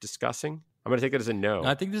be discussing? I'm going to take that as a no.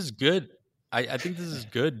 I think this is good. I think this is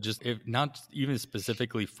good, just if not even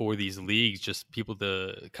specifically for these leagues, just people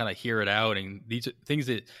to kind of hear it out. And these are things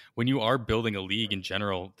that when you are building a league in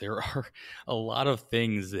general, there are a lot of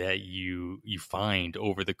things that you find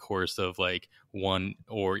over the course of like 1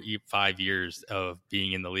 or 5 years of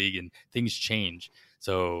being in the league, and things change.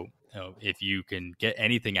 So if you can get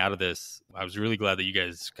anything out of this, I was really glad that you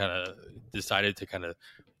guys kind of decided to kind of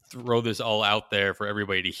throw this all out there for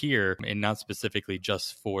everybody to hear, and not specifically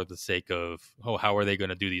just for the sake of, oh, how are they going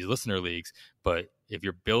to do these listener leagues? But if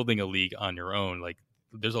you're building a league on your own, like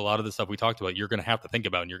there's a lot of the stuff we talked about, you're going to have to think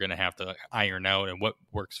about and you're going to have to iron out and what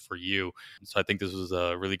works for you. So I think this was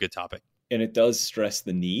a really good topic. And it does stress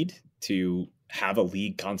the need to have a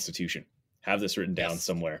league constitution. Have this written down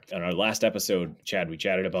somewhere. On our last episode, Chad, we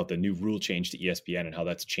chatted about the new rule change to ESPN and how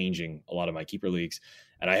that's changing a lot of my keeper leagues.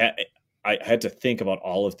 And I had to think about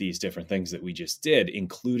all of these different things that we just did,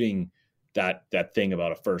 including that thing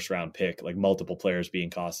about a first round pick, like multiple players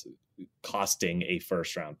being costing a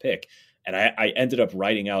first round pick. And I ended up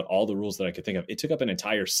writing out all the rules that I could think of. It took up an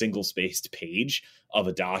entire single spaced page of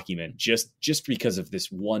a document just because of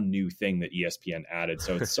this one new thing that ESPN added.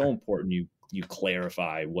 So it's so important you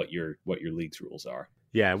clarify what your league's rules are.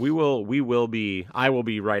 Yeah, I will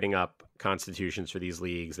be writing up constitutions for these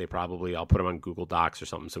leagues. I'll put them on Google Docs or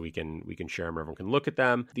something so we can share them. Everyone can look at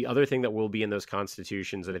them. The other thing that will be in those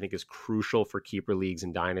constitutions that I think is crucial for keeper leagues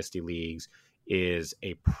and dynasty leagues is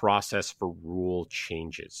a process for rule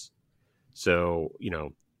changes. So,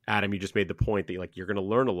 Adam, you just made the point that you're going to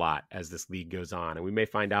learn a lot as this league goes on, and we may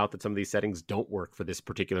find out that some of these settings don't work for this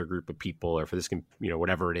particular group of people or for this,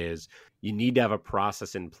 whatever it is. You need to have a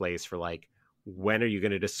process in place for when are you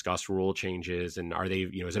going to discuss rule changes, and are they,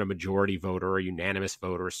 is it a majority vote or a unanimous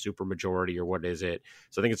vote or a super majority, or what is it?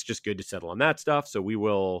 So I think it's just good to settle on that stuff. So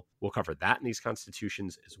we'll cover that in these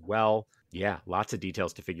constitutions as well. Yeah, lots of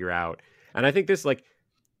details to figure out. And I think this,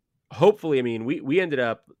 hopefully, we ended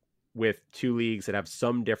up with two leagues that have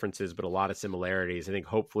some differences, but a lot of similarities. I think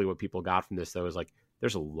hopefully what people got from this, though, is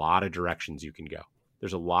there's a lot of directions you can go.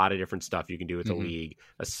 There's a lot of different stuff you can do with the league,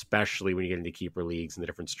 especially when you get into keeper leagues and the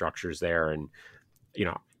different structures there. And,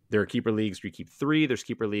 there are keeper leagues where you keep 3. There's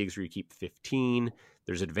keeper leagues where you keep 15.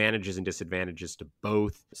 There's advantages and disadvantages to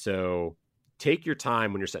both. So take your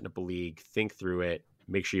time when you're setting up a league, think through it,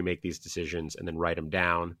 make sure you make these decisions, and then write them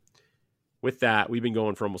down. With that, we've been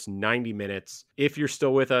going for almost 90 minutes. If you're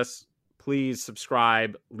still with us, please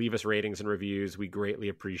subscribe, leave us ratings and reviews. We greatly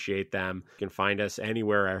appreciate them. You can find us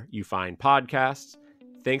anywhere you find podcasts.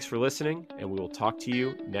 Thanks for listening, and we will talk to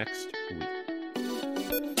you next week.